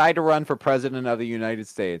 You decide to run for president of the United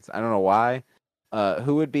States. I don't know why.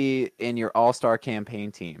 Who would be in your all-star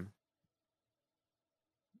campaign team?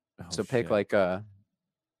 Oh, So pick shit. like a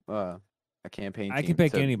campaign. I team can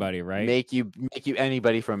pick to anybody, right? Make you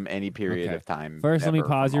anybody from any period Okay. of time. First, let me ever,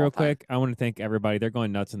 pause from you all real time. quick. I want to thank everybody. They're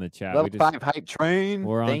going nuts in the chat. Level 5 hype train.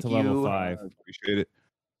 We're on Thank to you. level 5. I appreciate it.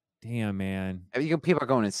 Damn, man. People are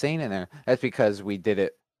going insane in there. That's because we did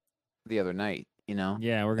it the other night. You know.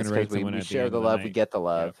 Yeah, we're That's gonna rate 'cause we someone at the share end the of love, night. we get the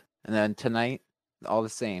love, and then tonight, all the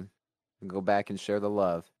same, we go back and share the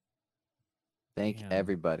love. Thank Damn,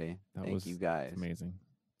 everybody. That Thank was you guys. amazing.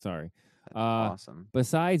 Sorry. That's awesome.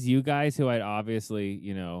 Besides you guys, who I'd obviously,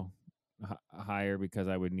 hire because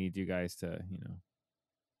I would need you guys to,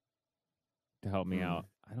 to help me out.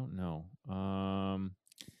 I don't know.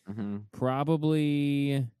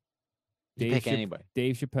 Probably You pick anybody.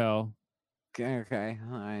 Dave Chappelle. Okay.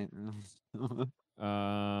 All right.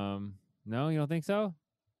 No, you don't think so?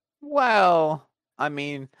 Well, I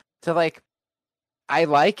mean, I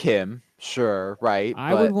like him, sure, right?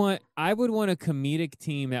 I would want a comedic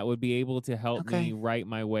team that would be able to help Okay. me write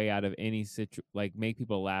my way out of any make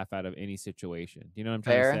people laugh out of any situation. Do you know what I'm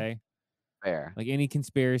trying Fair. to say? Fair. Like any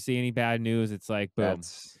conspiracy, any bad news, it's like boom.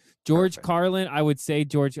 That's George perfect. Carlin, I would say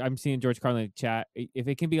I'm seeing George Carlin in the chat. If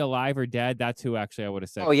it can be alive or dead, that's who actually I would have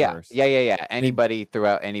said Oh yeah, first. yeah. Anybody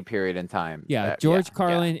throughout any period in time. Yeah, George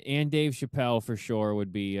Carlin and Dave Chappelle for sure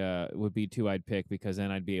would be two I'd pick because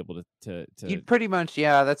then I'd be able to You'd pretty much,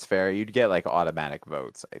 yeah, that's fair. You'd get like automatic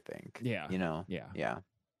votes, I think. Yeah. You know. Yeah.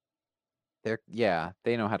 Yeah.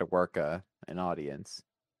 They know how to work an audience.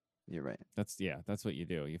 You're right. That's what you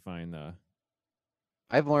do. You find the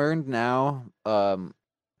I've learned now,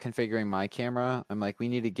 configuring my camera, I'm like, we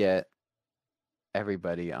need to get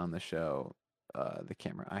everybody on the show, the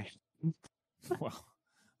camera. well,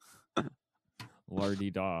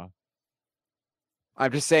 lardy daw.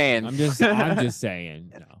 I'm just saying. I'm just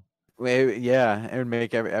saying. No. Wait, yeah, it would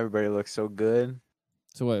make everybody look so good.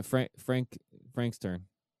 So what? Frank's turn.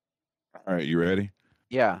 All right, you ready?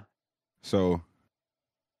 Yeah. So,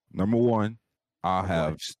 number one, I'll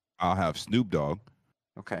have Snoop Dogg,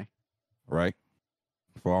 Okay. right,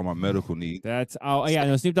 for all my medical needs. That's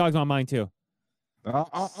no, Snoop Dogg's on mine too.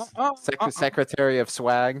 Secretary of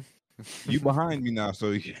Swag. You behind me now,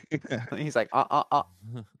 so He's like, So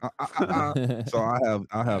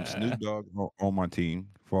I have Snoop Dogg on my team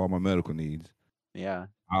for all my medical needs. Yeah.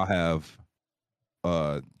 I'll have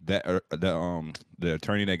the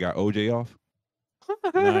attorney that got OJ off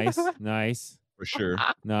Nice. for sure.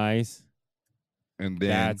 Nice. And then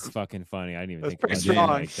That's fucking funny. I didn't even That's think pretty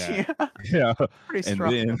about it strong. like that. yeah. Pretty And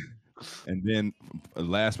strong. then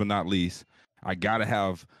last but not least, I gotta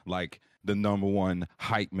have like the number one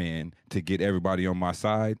hype man to get everybody on my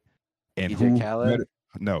side. And DJ who Khaled? better?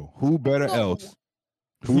 No, who better else?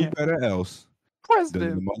 Who Yeah. better else than the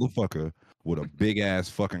President. motherfucker with a big ass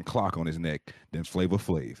fucking clock on his neck than Flavor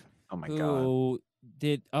Flav? Oh my god. Who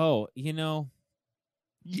did? Oh, you know,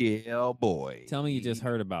 Yeah, boy. tell me you just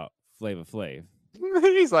heard about Flava Flav.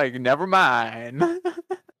 He's like, never mind.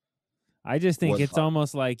 I just think What it's song?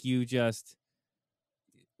 almost like you just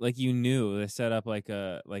like you knew to set up like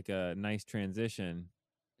a nice transition.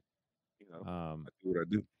 You know, I do what I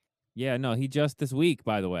do. Yeah, no, he just this week,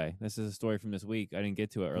 by the way. This is a story from this week. I didn't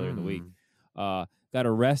get to it earlier in the week. Got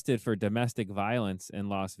arrested for domestic violence in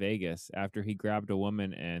Las Vegas after he grabbed a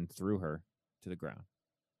woman and threw her to the ground.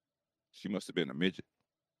 She must have been a midget.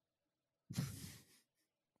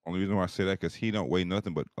 Only reason why I say that because he don't weigh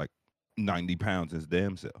nothing but like 90 pounds his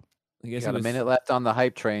damn self. I We guess got it a was, minute left on the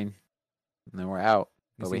hype train, and then we're out.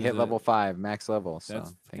 guess But he we was hit a- level 5, max level. So That's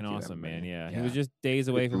thank fucking you, awesome, man. everybody. Yeah. He was just days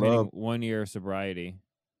away from hitting love. 1 year of sobriety.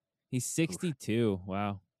 He's 62.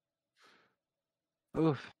 Wow.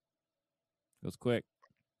 Oof. Goes quick.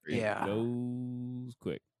 Yeah. Goes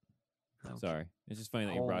quick. Okay. Sorry. It's just funny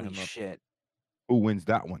that you brought Holy him up. shit. Who wins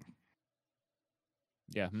that one?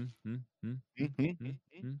 Yeah.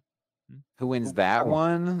 Who wins that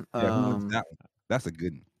one? Yeah, who wins that one? That's a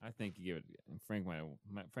good one. I think you give it. Frank might have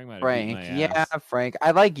beat my Frank. Yeah, ass. Frank.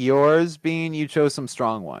 I like yours being you chose some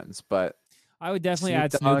strong ones, but I would definitely Snoop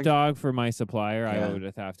add Snoop Dogg. Dogg for my supplier. Yeah. I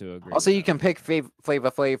would have to agree. also with you that. can pick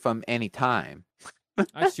Flava Flav from any time.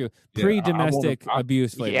 That's true. Yeah, Pre-domestic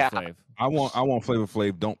abuse Flavor Yeah. Flav. I want Flavor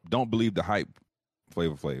Flav. Don't believe the hype.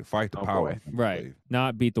 Flavor Flav. Fight the Oh, power. boy. Flavor Right. Flav.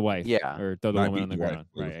 Not beat the wife. Yeah. Or throw the Not woman on beat the the wife, ground.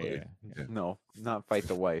 Flavor Right. Yeah. Flav. Yeah. Yeah. No, not fight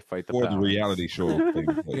the wife, fight the Or power. the reality show. of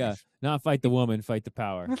Flavor Flav. Yeah. Not fight the woman, fight the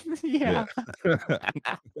power. yeah.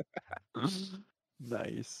 Yeah.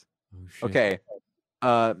 Nice. Oh, shit. Okay.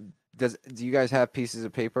 Do you guys have pieces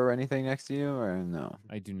of paper or anything next to you, or no?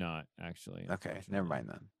 I do not actually. Okay, never mind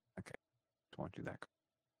then. Okay, won't do that.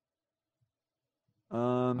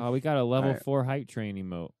 Oh, we got a level alright. 4 hype train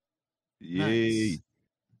emote. Yay. Nice.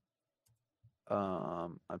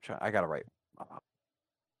 I'm trying. I gotta write.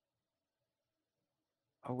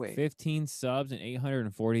 Oh wait. 15 subs and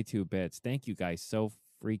 842 bits. Thank you guys so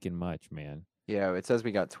freaking much, man. Yeah, it says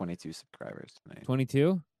we got 22 subscribers tonight.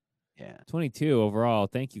 22? Yeah. 22 overall.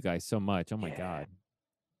 Thank you guys so much. Oh my Yeah. god.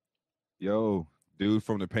 Yo, dude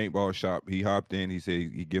from the paintball shop, he hopped in. He said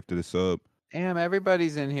he gifted a sub. Damn,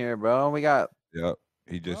 everybody's in here, bro. We got. Yep.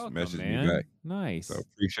 He just Welcome, messaged man. me back. Nice. So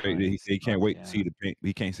appreciate it. He Nice. said he can't Fuck wait yeah. to see the paint.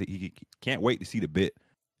 He can't wait to see the bit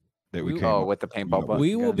that we We- came Oh, up with the paintball button.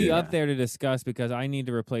 We will be gun? up there to discuss because I need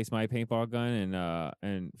to replace my paintball gun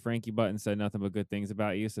and Frankie Button said nothing but good things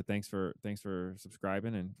about you. So thanks for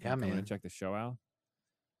subscribing and Yeah, coming man. to check the show out.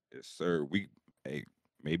 Yes, sir. Hey,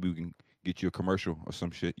 maybe we can get you a commercial or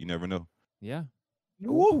some shit. You never know. Yeah.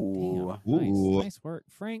 Ooh. Damn, Ooh. nice work,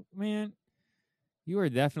 Frank. Man, you are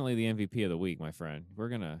definitely the MVP of the week, my friend. We're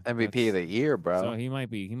gonna MVP of the year, bro. So he might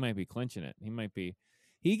be clinching it.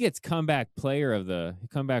 He gets comeback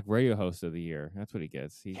radio host of the year. That's what he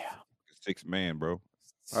gets. Yeah. Six man, bro.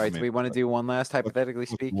 All right, Man, do we want to do one last hypothetically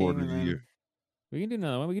what's the speaking? award of and the then- year? We can do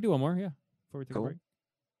another one. We can do one more. Yeah. Before we take Cool. a break.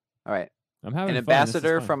 All right. I'm having An fun. This is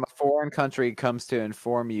ambassador fun. from a foreign country comes to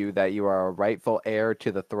inform you that you are a rightful heir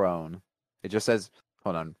to the throne. It just says,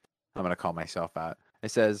 hold on, I'm going to call myself out. It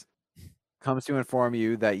says, comes to inform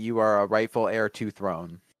you that you are a rightful heir to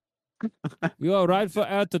throne. You are rightful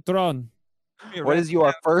heir to throne. What is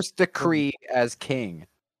your first decree as king?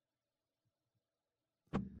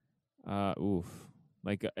 Oof.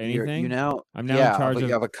 Like You're- anything? You know, I'm now yeah, in charge but of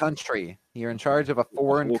you have a country. You're in charge of a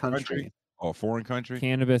foreign whole country. Oh, foreign country?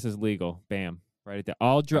 cannabis is legal. Bam. Right at there.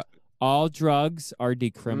 All drugs are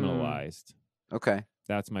decriminalized. Okay.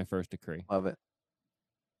 That's my first decree. Love it.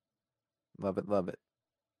 Love it, love it.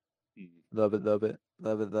 Love it, love it.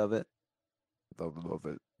 Love it, love it. Love it, love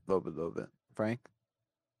it. Love it, love it. Frank?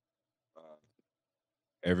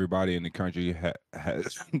 Everybody in the country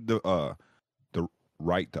has the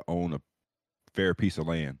right to own a fair piece of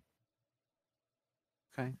land.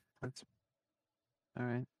 Okay. That's all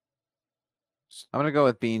right. I'm gonna go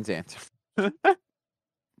with Bean's answer.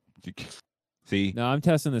 See, No, I'm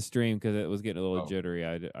testing the stream because it was getting a little Oh. jittery.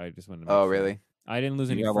 I just wanted to make Oh, sure. really? I didn't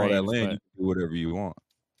lose any you have all frames, that land, but you can do whatever you want.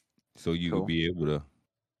 So you Cool. could be able to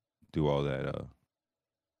do all that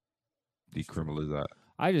decriminalize.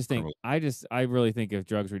 I just think criminal- I really think if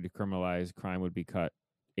drugs were decriminalized, crime would be cut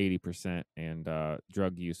 80% and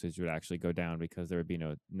drug usage would actually go down because there would be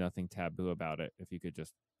nothing taboo about it if you could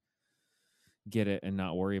just get it and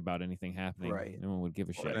not worry about anything happening. Right. No one would give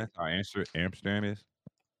a shit. That's how Amsterdam is.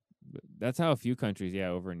 That's how a few countries,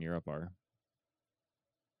 over in Europe are.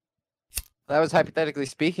 That was hypothetically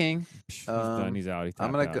speaking. He's done. He's out. He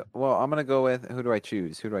I'm tapped gonna out. go. Well, I'm gonna go with who do I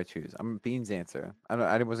choose? Who do I choose? I'm Bean's answer.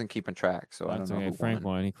 I wasn't keeping track, so I That's don't know okay. who Frank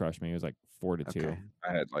won. won. He crushed me. It was like 4-2. Okay,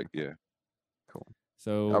 I had like cool.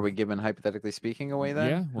 So Are we giving hypothetically speaking away then?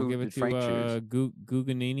 Yeah, we'll Who give it did to Frank choose?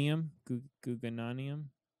 Gugananium. Gugananium.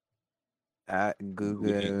 At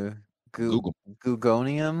Google.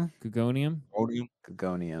 Gugonium. Gugonium. Onium.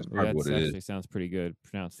 Gugonium. Ooh, Probably what that's it actually is. sounds pretty good.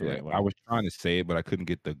 Pronounced the Yeah, right way. I was trying to say it, but I couldn't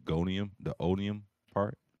get the onium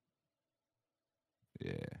part.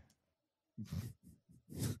 Yeah.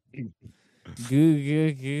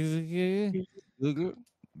 Goo.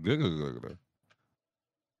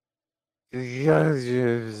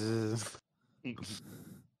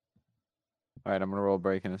 All right, I'm gonna roll a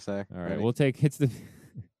break in a sec. All right, Ready? we'll take hits the.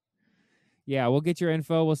 Yeah, we'll get your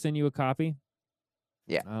info. We'll send you a copy.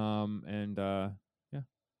 Yeah. And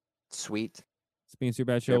Sweet. it's being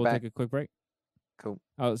Super Bad Show. You're We'll back. take a quick break. Cool.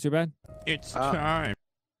 Oh, Super Bad. It's Ah. time.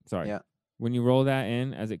 Sorry. Yeah. When you roll that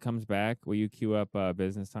in, as it comes back, will you queue up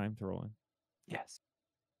business time to roll in? Yes.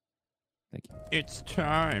 Thank you. It's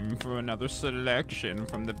time for another selection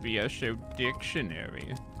from the BS Show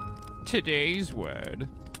Dictionary. Today's word,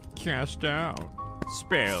 cast out,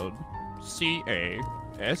 spelled CASHEDOUT.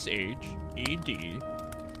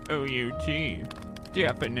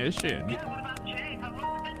 Definition.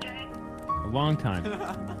 A long time.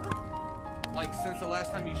 Like since the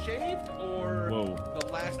last time you shaved, or Whoa. the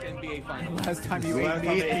last NBA final? Last time you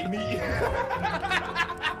ate meat.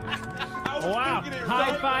 Wow.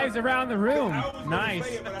 High fives around the room. Nice.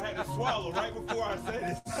 Say it, but I had to swallow right before I said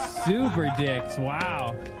it. Super dicks.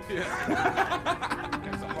 Wow.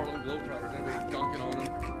 That's a Harlem Globetrotters. Everybody dunking on them.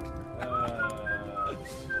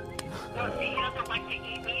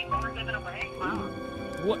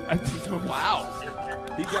 What? Wow.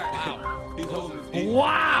 He got He's holding his heat.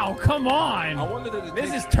 Wow. Come on. I wonder if it This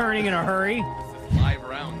tastes- is turning in a hurry. 5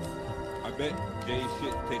 rounds. I bet Jay's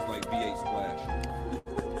shit tastes like V8 Splash.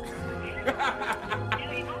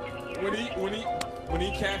 when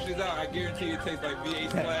he cashes out, I guarantee it tastes like V8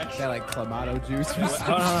 Splash. That like Clamato juice or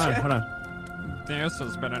something. Hold on. This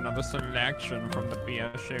has been another selection from the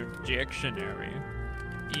BS Show Dictionary.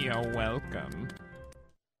 You're welcome.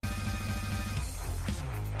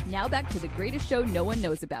 Now back to the greatest show no one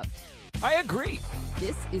knows about. I agree.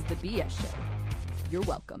 This is the BS Show. You're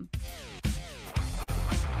welcome.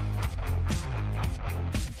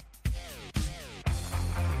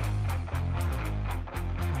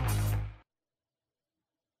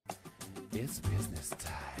 It's business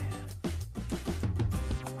time.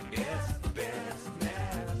 It's business.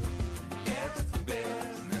 It's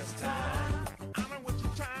business time. I know what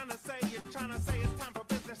you're trying to say. You're trying to say it's time for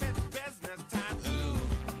business. It's business time. Ooh,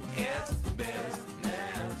 it's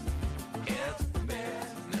business. It's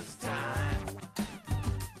business time.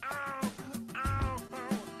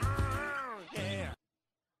 Yeah.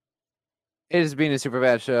 It has been a super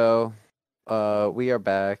bad show. We are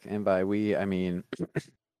back, and by we I mean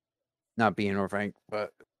not Bean or Frank,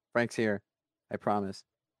 but Frank's here. I promise.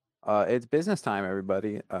 It's business time,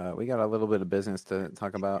 everybody. We got a little bit of business to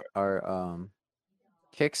talk about. Our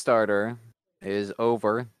Kickstarter is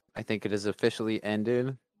over. I think it is officially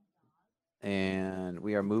ended, and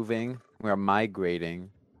we are moving. We are migrating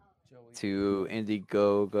to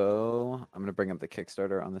Indiegogo. I'm gonna bring up the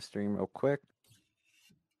Kickstarter on the stream real quick.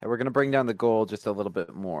 And we're gonna bring down the goal just a little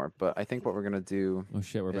bit more, but I think what we're gonna do Oh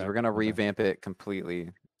shit, we're is back. we're gonna Okay. revamp it completely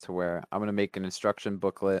to where I'm gonna make an instruction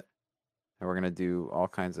booklet, and we're gonna do all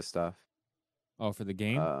kinds of stuff Oh, for the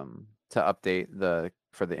game. to update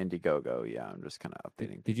for the Indiegogo. Yeah, I'm just kind of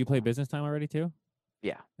updating. Did you play business time already too?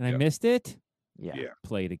 Yeah, And I Yep. missed it. yeah, Yeah.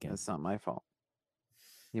 Play it again. That's not my fault.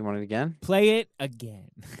 You want it again? Play it again.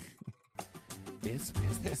 It's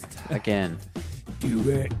business time. Again. Do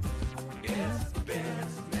it. It's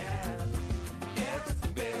business. It's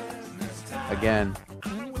business time. Again.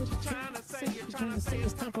 I know what you're trying to say. You're trying to say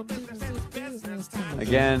it's time for business. It's business time.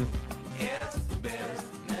 Again. It's business.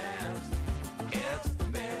 It's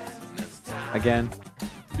business time. Again.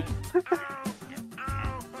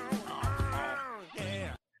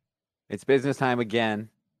 Yeah. It's business time again.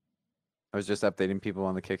 I was just updating people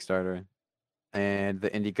on the Kickstarter and the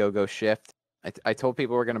Indiegogo shift. I told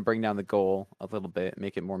people we're going to bring down the goal a little bit,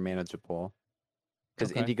 make it more manageable.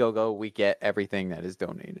 Because Okay. Indiegogo, we get everything that is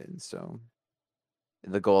donated. So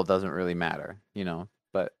the goal doesn't really matter, you know.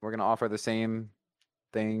 But we're going to offer the same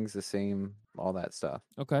things, all that stuff.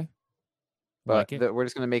 Okay. But Like it. we're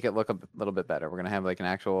just going to make it look a little bit better. We're going to have like an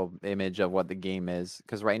actual image of what the game is.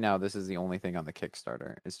 Because right now, this is the only thing on the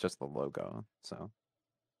Kickstarter. It's just the logo. So.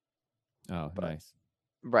 Oh, but- nice.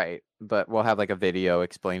 Right, but we'll have like a video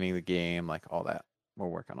explaining the game, like all that. We'll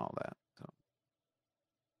work on all that. So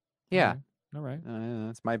yeah, All right.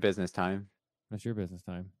 it's my business time. That's your business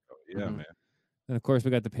time. Yeah, Mhm. man. And of course,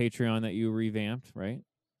 we got the Patreon that you revamped, right?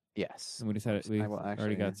 Yes. And we just of had it. course. We I will already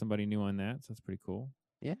actually. got somebody new on that, so that's pretty cool.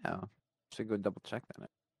 Yeah, should go double check that.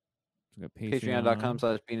 So we got Patreon.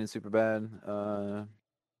 Patreon.com/beanandsuperbad.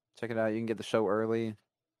 Check it out. You can get the show early.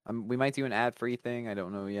 We might do an ad-free thing. I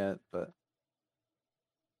don't know yet, but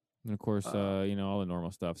And of course, you know, all the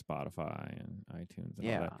normal stuff, Spotify and iTunes and all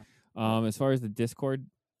yeah. that. As far as the Discord,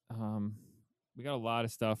 we got a lot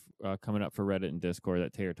of stuff coming up for Reddit and Discord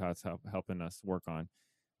that Tater Tot's helping us work on.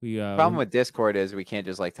 We Problem with Discord is we can't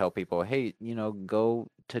just like tell people, hey, go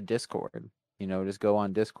to Discord. Just go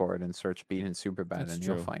on Discord and search Beat and Superbad, That's and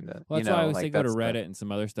true. you'll find it. Well, that's why I always say like, go to that's Reddit and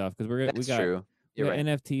some other stuff because we That's got true. we You're got right.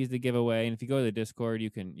 NFTs to give away, and if you go to the Discord,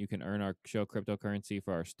 you can earn our show cryptocurrency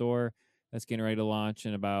for our store. That's getting ready to launch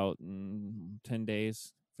in about 10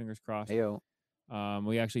 days. Fingers crossed. Heyo.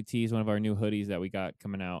 We actually teased one of our new hoodies that we got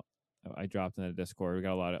coming out. I dropped in the Discord. We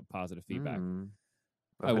got a lot of positive feedback.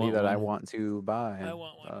 A hoodie I want to buy. I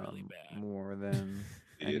want one really bad. More than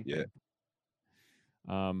Yeah. anything.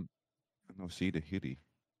 I don't see the hoodie.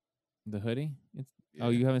 The hoodie? Oh, Yeah.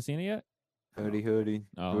 you haven't seen it yet? Hoodie.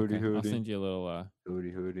 Oh, Hoodie, okay. I'll hoodie. send you a little.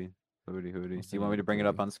 Hoodie. I'll You send want me you to bring it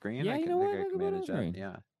up hoodie. on screen? Yeah, I you can, know think what? I Look can at it on manage that. screen.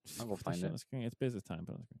 Yeah. I'll go Put that find shit it. on the screen. It's business time.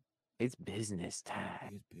 Put it on the screen. It's business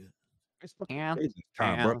time. It's fucking And business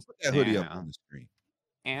time, bro. Put that hoodie up down. on the screen.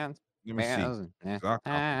 And Let me see. business 'Cause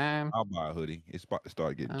time. I'll buy a hoodie. It's about to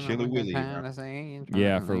start getting I'm chilly looking willy for around. the same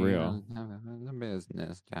Yeah, time for real. it's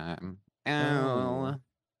business time. Oh.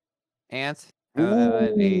 Ant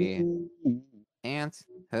hoodie. Ant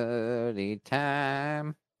hoodie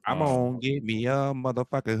time. I'm gonna get me a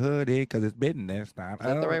motherfucking hoodie because it's business time. Is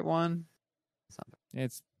that the right one?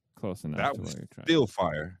 It's close enough That to was what you're trying. still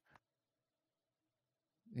fire.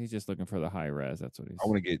 He's just looking for the high res. That's what he's. I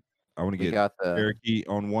want to We get got the Cherokee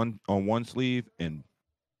on one sleeve and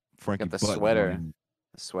Frankie the Buttons sweater. on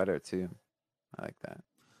The sweater too. I like that.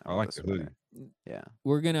 I like the hoodie. Yeah.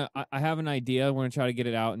 We're gonna. I have an idea. We're gonna try to get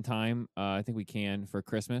it out in time. I think we can for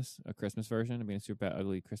Christmas. A Christmas version of being a super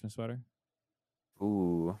ugly Christmas sweater.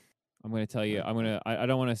 Ooh. I'm gonna tell you. I'm gonna. I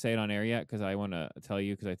don't want to say it on air yet because I want to tell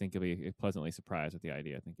you because I think you'll be pleasantly surprised with the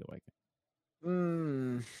idea. I think you'll like it.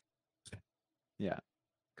 Yeah.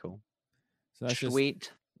 Cool. So that's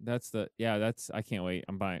Sweet. That's I can't wait.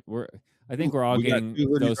 I'm buying. I think we're all we got getting 2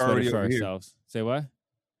 hoodies those already sweaters for over here. ourselves. Say what?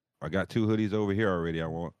 I got 2 hoodies over here already. I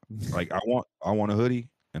want a hoodie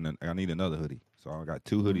and then I need another hoodie. So I got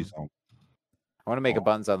 2 hoodies on. I want to make a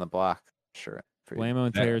buttons on the block shirt. For you. Blammo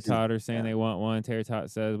and That Tater is- Tot are saying they want one. Tater Tot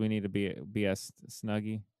says we need to be BS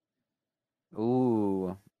Snuggie.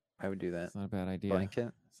 Ooh. I would do that. It's not a bad idea.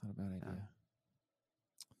 Blanket. It's not a bad idea.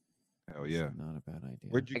 Hell yeah. It's not a bad idea.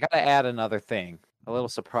 Where'd you I gotta add another thing. A little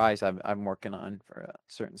surprise I'm working on for a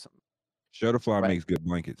certain Shutterfly Right. makes good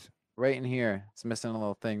blankets. right in here. It's missing a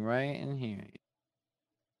little thing right in here.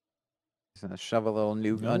 Just gonna shove a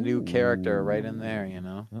new character right in there,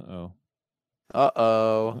 Uh-oh.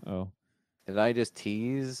 Uh-oh. Uh-oh. Did I just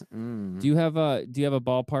tease? Do you have a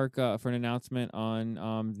ballpark for an announcement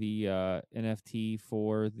on the NFT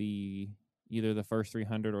for either the first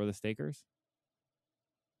 300 or the stakers?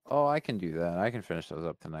 Oh, I can do that. I can finish those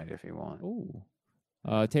up tonight if you want. Ooh.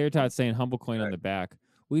 Tater Tot's saying humble coin on the back.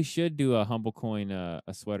 We should do a humble coin a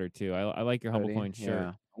sweater too. I like your humble Hoodie? coin shirt.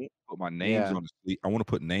 Yeah. I want to put my names on the sleeve. I want to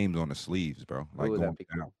put names on the sleeves, bro. Like Ooh, going that'd be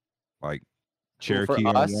down. cool. Like Cool Cherokee for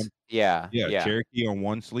on us? one. Yeah. Yeah, Cherokee on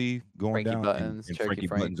one sleeve going Frankie down, Buttons, and Cherokee Frankie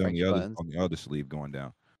Frank, Buttons Frankie on Buttons. the other sleeve going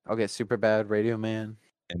down, Okay, super bad Radio Man.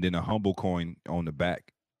 and then a humble coin on the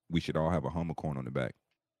back. We should all have a humble coin on the back.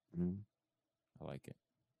 I like it.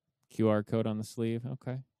 QR code on the sleeve.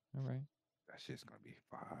 Okay. All right. That shit's gonna be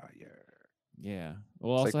fire. Yeah.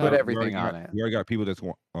 We'll It's also like put have everything on it. We already got people that's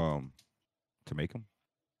want to make them.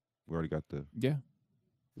 We already got the Yeah.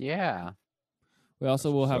 Yeah. We also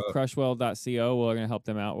That's will what's have up. crushwell.co. We're going to help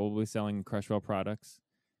them out. We'll be selling Crushwell products,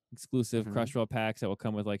 exclusive Mhm. Crushwell packs that will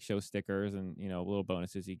come with like show stickers and little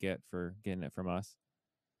bonuses you get for getting it from us.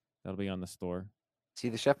 That'll be on the store. See,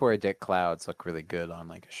 the Chef Boy Dick clouds look really good on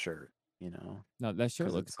like a shirt, No, that shirt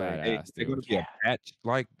 'Cause looks it's like- badass. Is it going to be a patch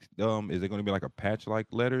like is it going to be like a patch like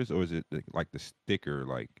letters, or is it like the sticker,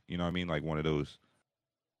 like you know what I mean, like one of those?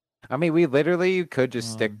 I mean, we literally could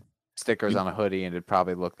just stick Um, stickers on a hoodie and it'd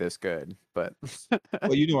probably look this good, but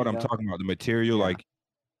Well, you know what I'm know? talking about. The material, Yeah. like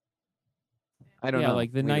I don't yeah, know.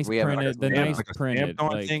 like the We- nice we haven't- printed, the stamp- nice like a printed, stamped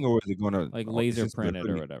on like, thing, or is it going to like is laser this the printed or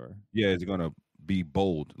hoodie? whatever. Yeah, is it going to be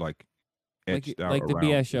bold, like Like etched out like the around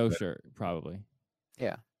BS show the- shirt, probably.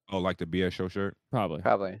 Yeah. Oh, like the BS show shirt? Probably.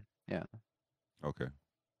 Probably. Yeah. Okay.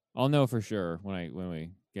 I'll know for sure when we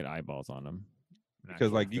get eyeballs on them.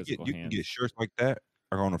 Because like you can get hands. shirts like that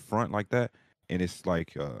or on the front like that, and it's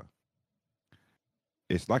like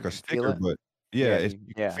it's like You a can feel sticker, it? but yeah, Yeah, you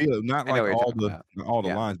yeah. can feel it. Not I know like what you're all talking the about. all the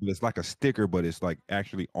Yeah. lines, but it's like a sticker, but it's like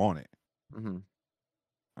actually on it. Mm-hmm.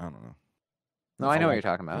 I don't know. No, I know what like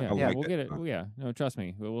you're talking about. Yeah, I Yeah. like we'll that get it. design. Well, yeah, no, trust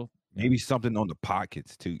me. We'll yeah. Maybe something on the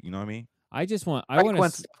pockets too. You know what I mean? I just want. I Frank want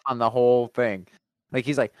wants to. stuff on the whole thing. Like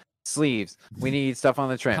he's like sleeves. We need stuff on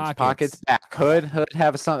the trims. Pockets. Pockets, back. Hood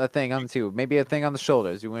have a thing on too. Maybe a thing on the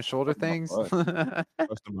shoulders. You want shoulder Talking things? about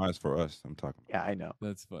Customized for us. I'm talking about. Yeah, I know.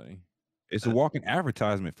 That's funny. It's a walking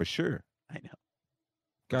advertisement for sure. I know.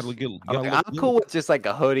 Gotta look good. I'm, like, I'm cool with just like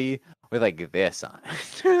a hoodie with like this on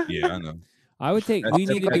it. Yeah, I know. I would take. That's, We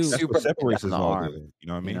need to like do. super that's what separates on us the all. arm, Together, you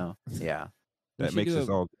know what I mean? You know? Yeah. We That should makes do us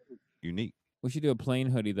all unique. We should do a plain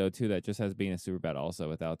hoodie though too. That just has being a super bad also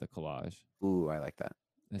without the collage. Ooh, I like that.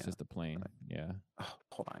 It's Yeah. just a plain. Yeah. Oh,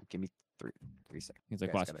 hold on. Give me three seconds. He's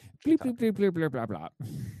like, You guys watch. gotta Bleep, keep bleep, bleep, bleep, bleep, blah, blah.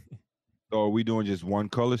 So are we doing just one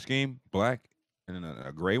color scheme, black, and then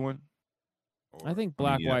a gray one? I Or- think mean,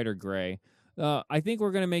 black, yeah. white, or gray. I think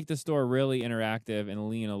we're gonna make the store really interactive and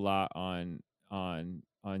lean a lot on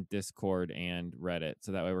Discord and Reddit.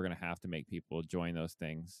 So that way we're gonna have to make people join those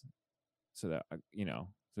things, so that so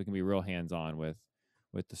we can be real hands on with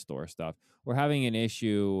the store stuff. We're having an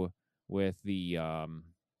issue with the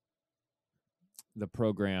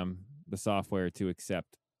program, the software to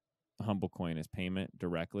accept HumbleCoin as payment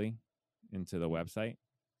directly into the website.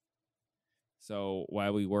 So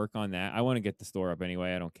while we work on that, I want to get the store up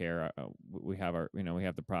anyway. I don't care. We have our, we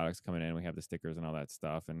have the products coming in, we have the stickers and all that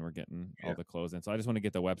stuff, and we're getting all the clothes in. So I just want to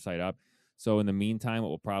get the website up. So in the meantime, what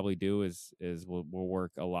we'll probably do is we'll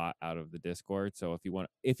work a lot out of the Discord. So if you want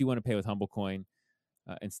to pay with HumbleCoin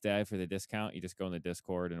instead for the discount, you just go in the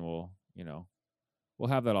Discord and we'll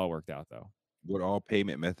have that all worked out though. What all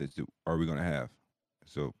payment methods are we gonna have?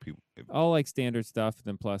 So people, All like standard stuff,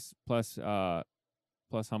 then plus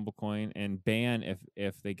HumbleCoin, and ban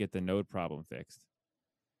if they get the node problem fixed,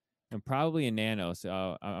 and probably a Nano.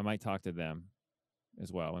 So I might talk to them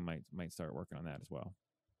as well. We might start working on that as well.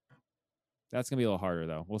 That's gonna be a little harder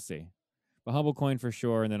though. We'll see. But HumbleCoin for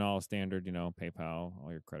sure, and then all standard, PayPal,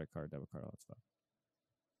 all your credit card, debit card, all that stuff.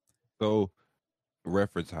 so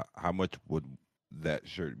reference how much would that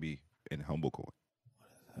shirt be in HumbleCoin?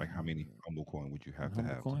 Like how many HumbleCoin would you have to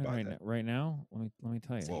have to HumbleCoin buy that? right now? Let me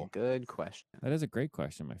tell you. Well, Good question. That is a great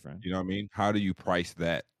question, my friend. you know what I mean? How do you price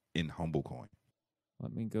that in HumbleCoin?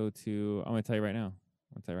 Let me go to. I'm gonna tell you right now.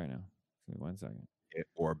 Give me 1 second.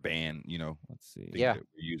 Or ban, Let's see. things Yeah. that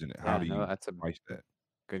we're using it. Yeah, How do no, you that's a price that?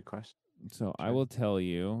 good question. So I will tell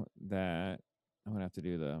you that I'm gonna have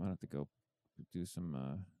to go do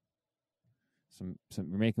some.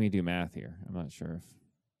 You're making me do math here. I'm not sure if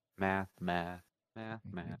Math. making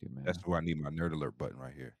me do math. That's where I need my nerd alert button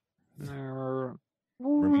right here. Nerd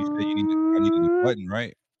Remember you said I needed the button,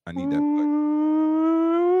 right? I need that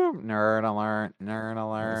button. Nerd alert. I Nerd was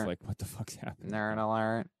alert. like, what the fuck's happening? Nerd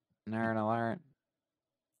alert. Nerd alert.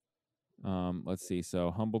 Let's see.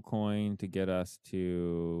 So HumbleCoin to get us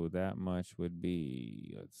to that much would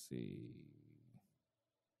be, let's see.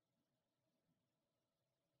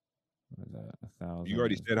 What is that? 1,000. You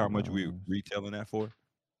already said how much we $4. retailing that for?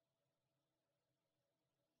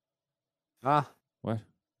 Ah, What?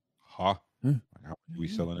 Huh? Hmm. Like how much we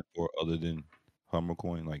selling it for other than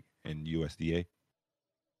HumbleCoin, like in USDA?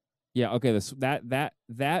 Yeah. Okay. That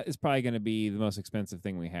is probably going to be the most expensive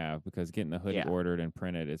thing we have, because getting the hoodie Yeah. ordered and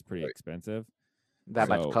printed is pretty Right. expensive. that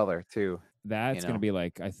So- much color too. That's going to know. be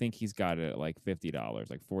like, I think he's got it at like $50,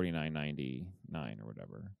 like $49.99 or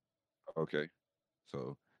whatever. Okay.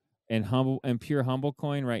 So And pure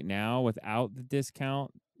HumbleCoin right now without the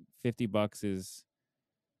discount, $50 is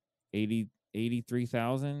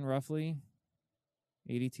 83,000 roughly,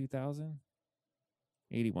 82,000,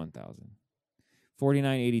 81,000,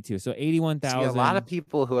 49.82. So See, 81,000. a lot of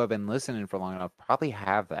people who have been listening for long enough probably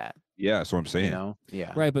have that. yeah, that's what I'm saying. You know?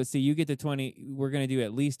 Yeah. Right, but see, you get to 20. We're going to do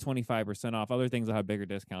at least 25% off. Other things will have bigger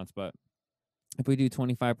discounts, but if we do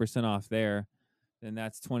 25% off there, then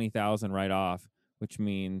that's 20,000 right off, which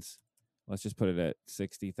means let's just put it at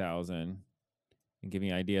 60,000 and give you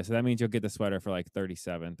an idea. So that means you'll get the sweater for like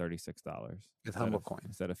 $37, $36 With HumbleCoin.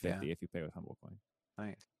 instead of Yeah. 50 if you pay with HumbleCoin.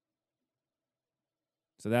 Nice.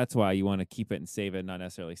 So that's why you want to keep it and save it, not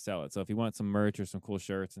necessarily sell it. So if you want some merch or some cool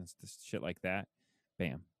shirts and shit like that,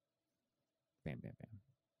 bam, bam, bam, bam.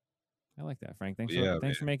 I like that, Frank. Thanks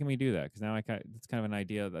for making me do that, because now it's kind of an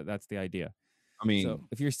idea that's the idea. I mean, So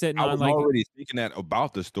if you're sitting I on was like already thinking that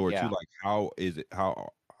about the store Yeah. too. Like, how is it?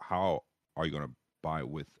 How are you gonna buy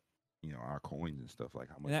with our coins and stuff, like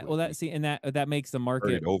how much. And would it be that makes the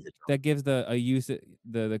market, converted over to that gives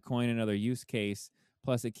the coin another use case.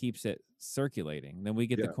 Plus, it keeps it circulating. Then we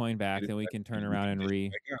get the Yeah. coin back. Get it Then we back, can turn and we around can and dish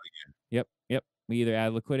it back out again. Yep. We either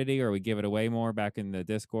add liquidity or we give it away more back in the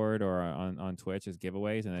Discord or on Twitch as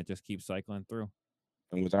giveaways, and it just keeps cycling through.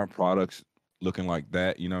 And with our products looking like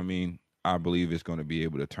that, you know what I mean? I believe it's going to be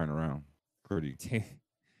able to turn around pretty.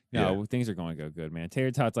 No, things are going to go good, man.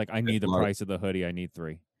 Tater Tot's like, I need the price of the hoodie. I need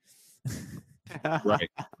 3. Right.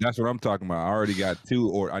 That's what I'm talking about. I already got 2,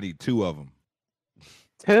 or I need 2 of them.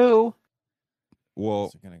 2? Well,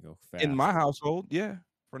 Those are gonna go fast. in my household, yeah,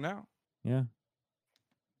 for now. Yeah.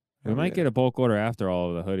 We Hell might yeah. get a bulk order after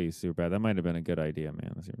all of the hoodies, super bad. That might have been a good idea,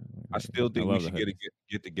 man. I still think we love the should hoodies.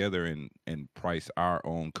 get together and price our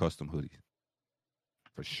own custom hoodies.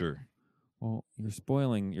 For sure. Well, you're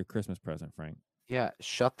spoiling your Christmas present, Frank. Yeah,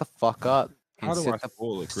 shut the fuck up. How And do I sit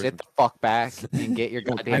spoil a the Christmas? fuck back and get your You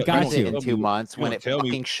don't goddamn tell- I got present you. in Tell 2 me- months you when don't it tell me-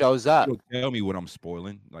 fucking shows up. You don't tell me what I'm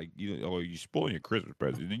spoiling. Like you're spoiling your Christmas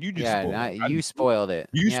present. You just Yeah, spoiled nah, it. I you didn't- spoiled it.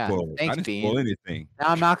 You Yeah, spoiled it. I thanks, didn't Bean. spoil anything. Now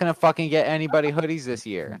I'm not gonna fucking get anybody hoodies this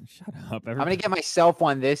year. Shut up. I'm gonna get myself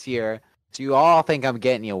one this year, so you all think I'm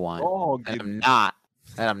getting you one, Oh, and I'm not.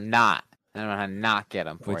 And I'm not. And I'm gonna not get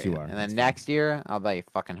them for But you. you are. And That's then fine. next year, I'll buy you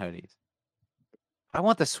fucking hoodies. I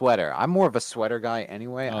want the sweater. I'm more of a sweater guy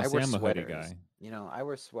anyway. Oh, I see, wear I'm a hoodie sweaters. guy. You know, I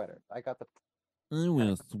wear sweaters. I got the I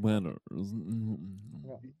wear sweaters. a sweater.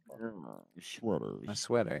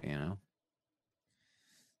 You know,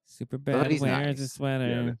 Super bad hoodie's wears a nice. sweater.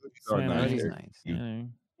 Yeah, the hoodies are nice. hoodie's They're nice. cute. Sweater.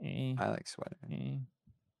 Eh, I like sweater. eh.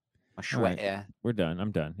 A All right. sweater. We're done.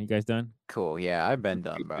 I'm done. You guys done? Cool. Yeah, I've been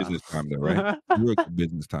done, Good bro. business time, though, right? Real good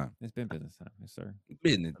business time. It's been business time. Yes, sir.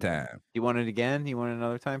 Business time. You want it again? You want it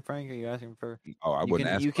another time, Frank? Are you asking for? Oh, I You wouldn't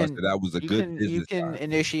can- ask. you I said can- that was a You good can business time.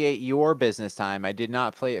 initiate your business time. I did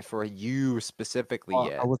not play it for you specifically Oh,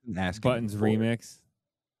 yet. I wasn't asking. Buttons for it. remix.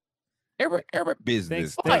 Every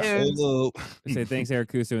business. Thanks. Hello. Say thanks,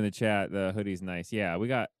 Arakusu, in the chat. The hoodie's nice. Yeah,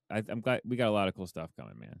 I'm glad we got a lot of cool stuff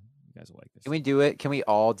coming, man. You guys will like this. Can we do it? Can we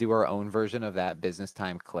all do our own version of that business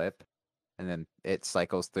time clip? And then it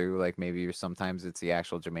cycles through, like maybe sometimes it's the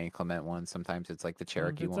actual Jermaine Clement one, sometimes it's like the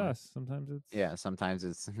Cherokee Sometimes it's one. us. Sometimes it's Yeah, sometimes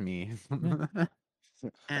it's me. And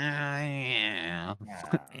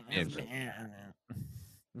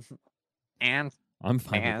and I'm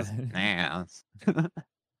fine ass, with that. ass.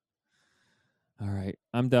 All right,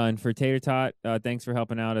 I'm done for Tater Tot. Thanks for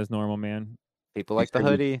helping out as normal, man. People like the said we-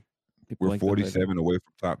 hoodie. People we're like the hood. 47 away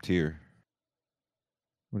from top tier.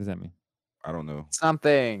 What does that mean? I don't know.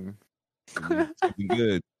 Something. Something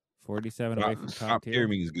good. 47 away from top tier tier.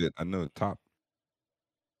 means good. I know top.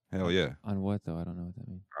 Hell yeah. On what though? I don't know what that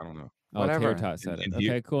means. I don't know. Oh, Tater Whatever. Tot said it. In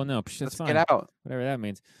here. Okay, cool. No, that's Let's fine. get out. Whatever that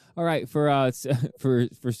means. All right, for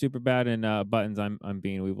for Super Bad and Buttons, I'm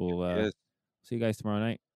Bean. We will Yes. see you guys tomorrow night.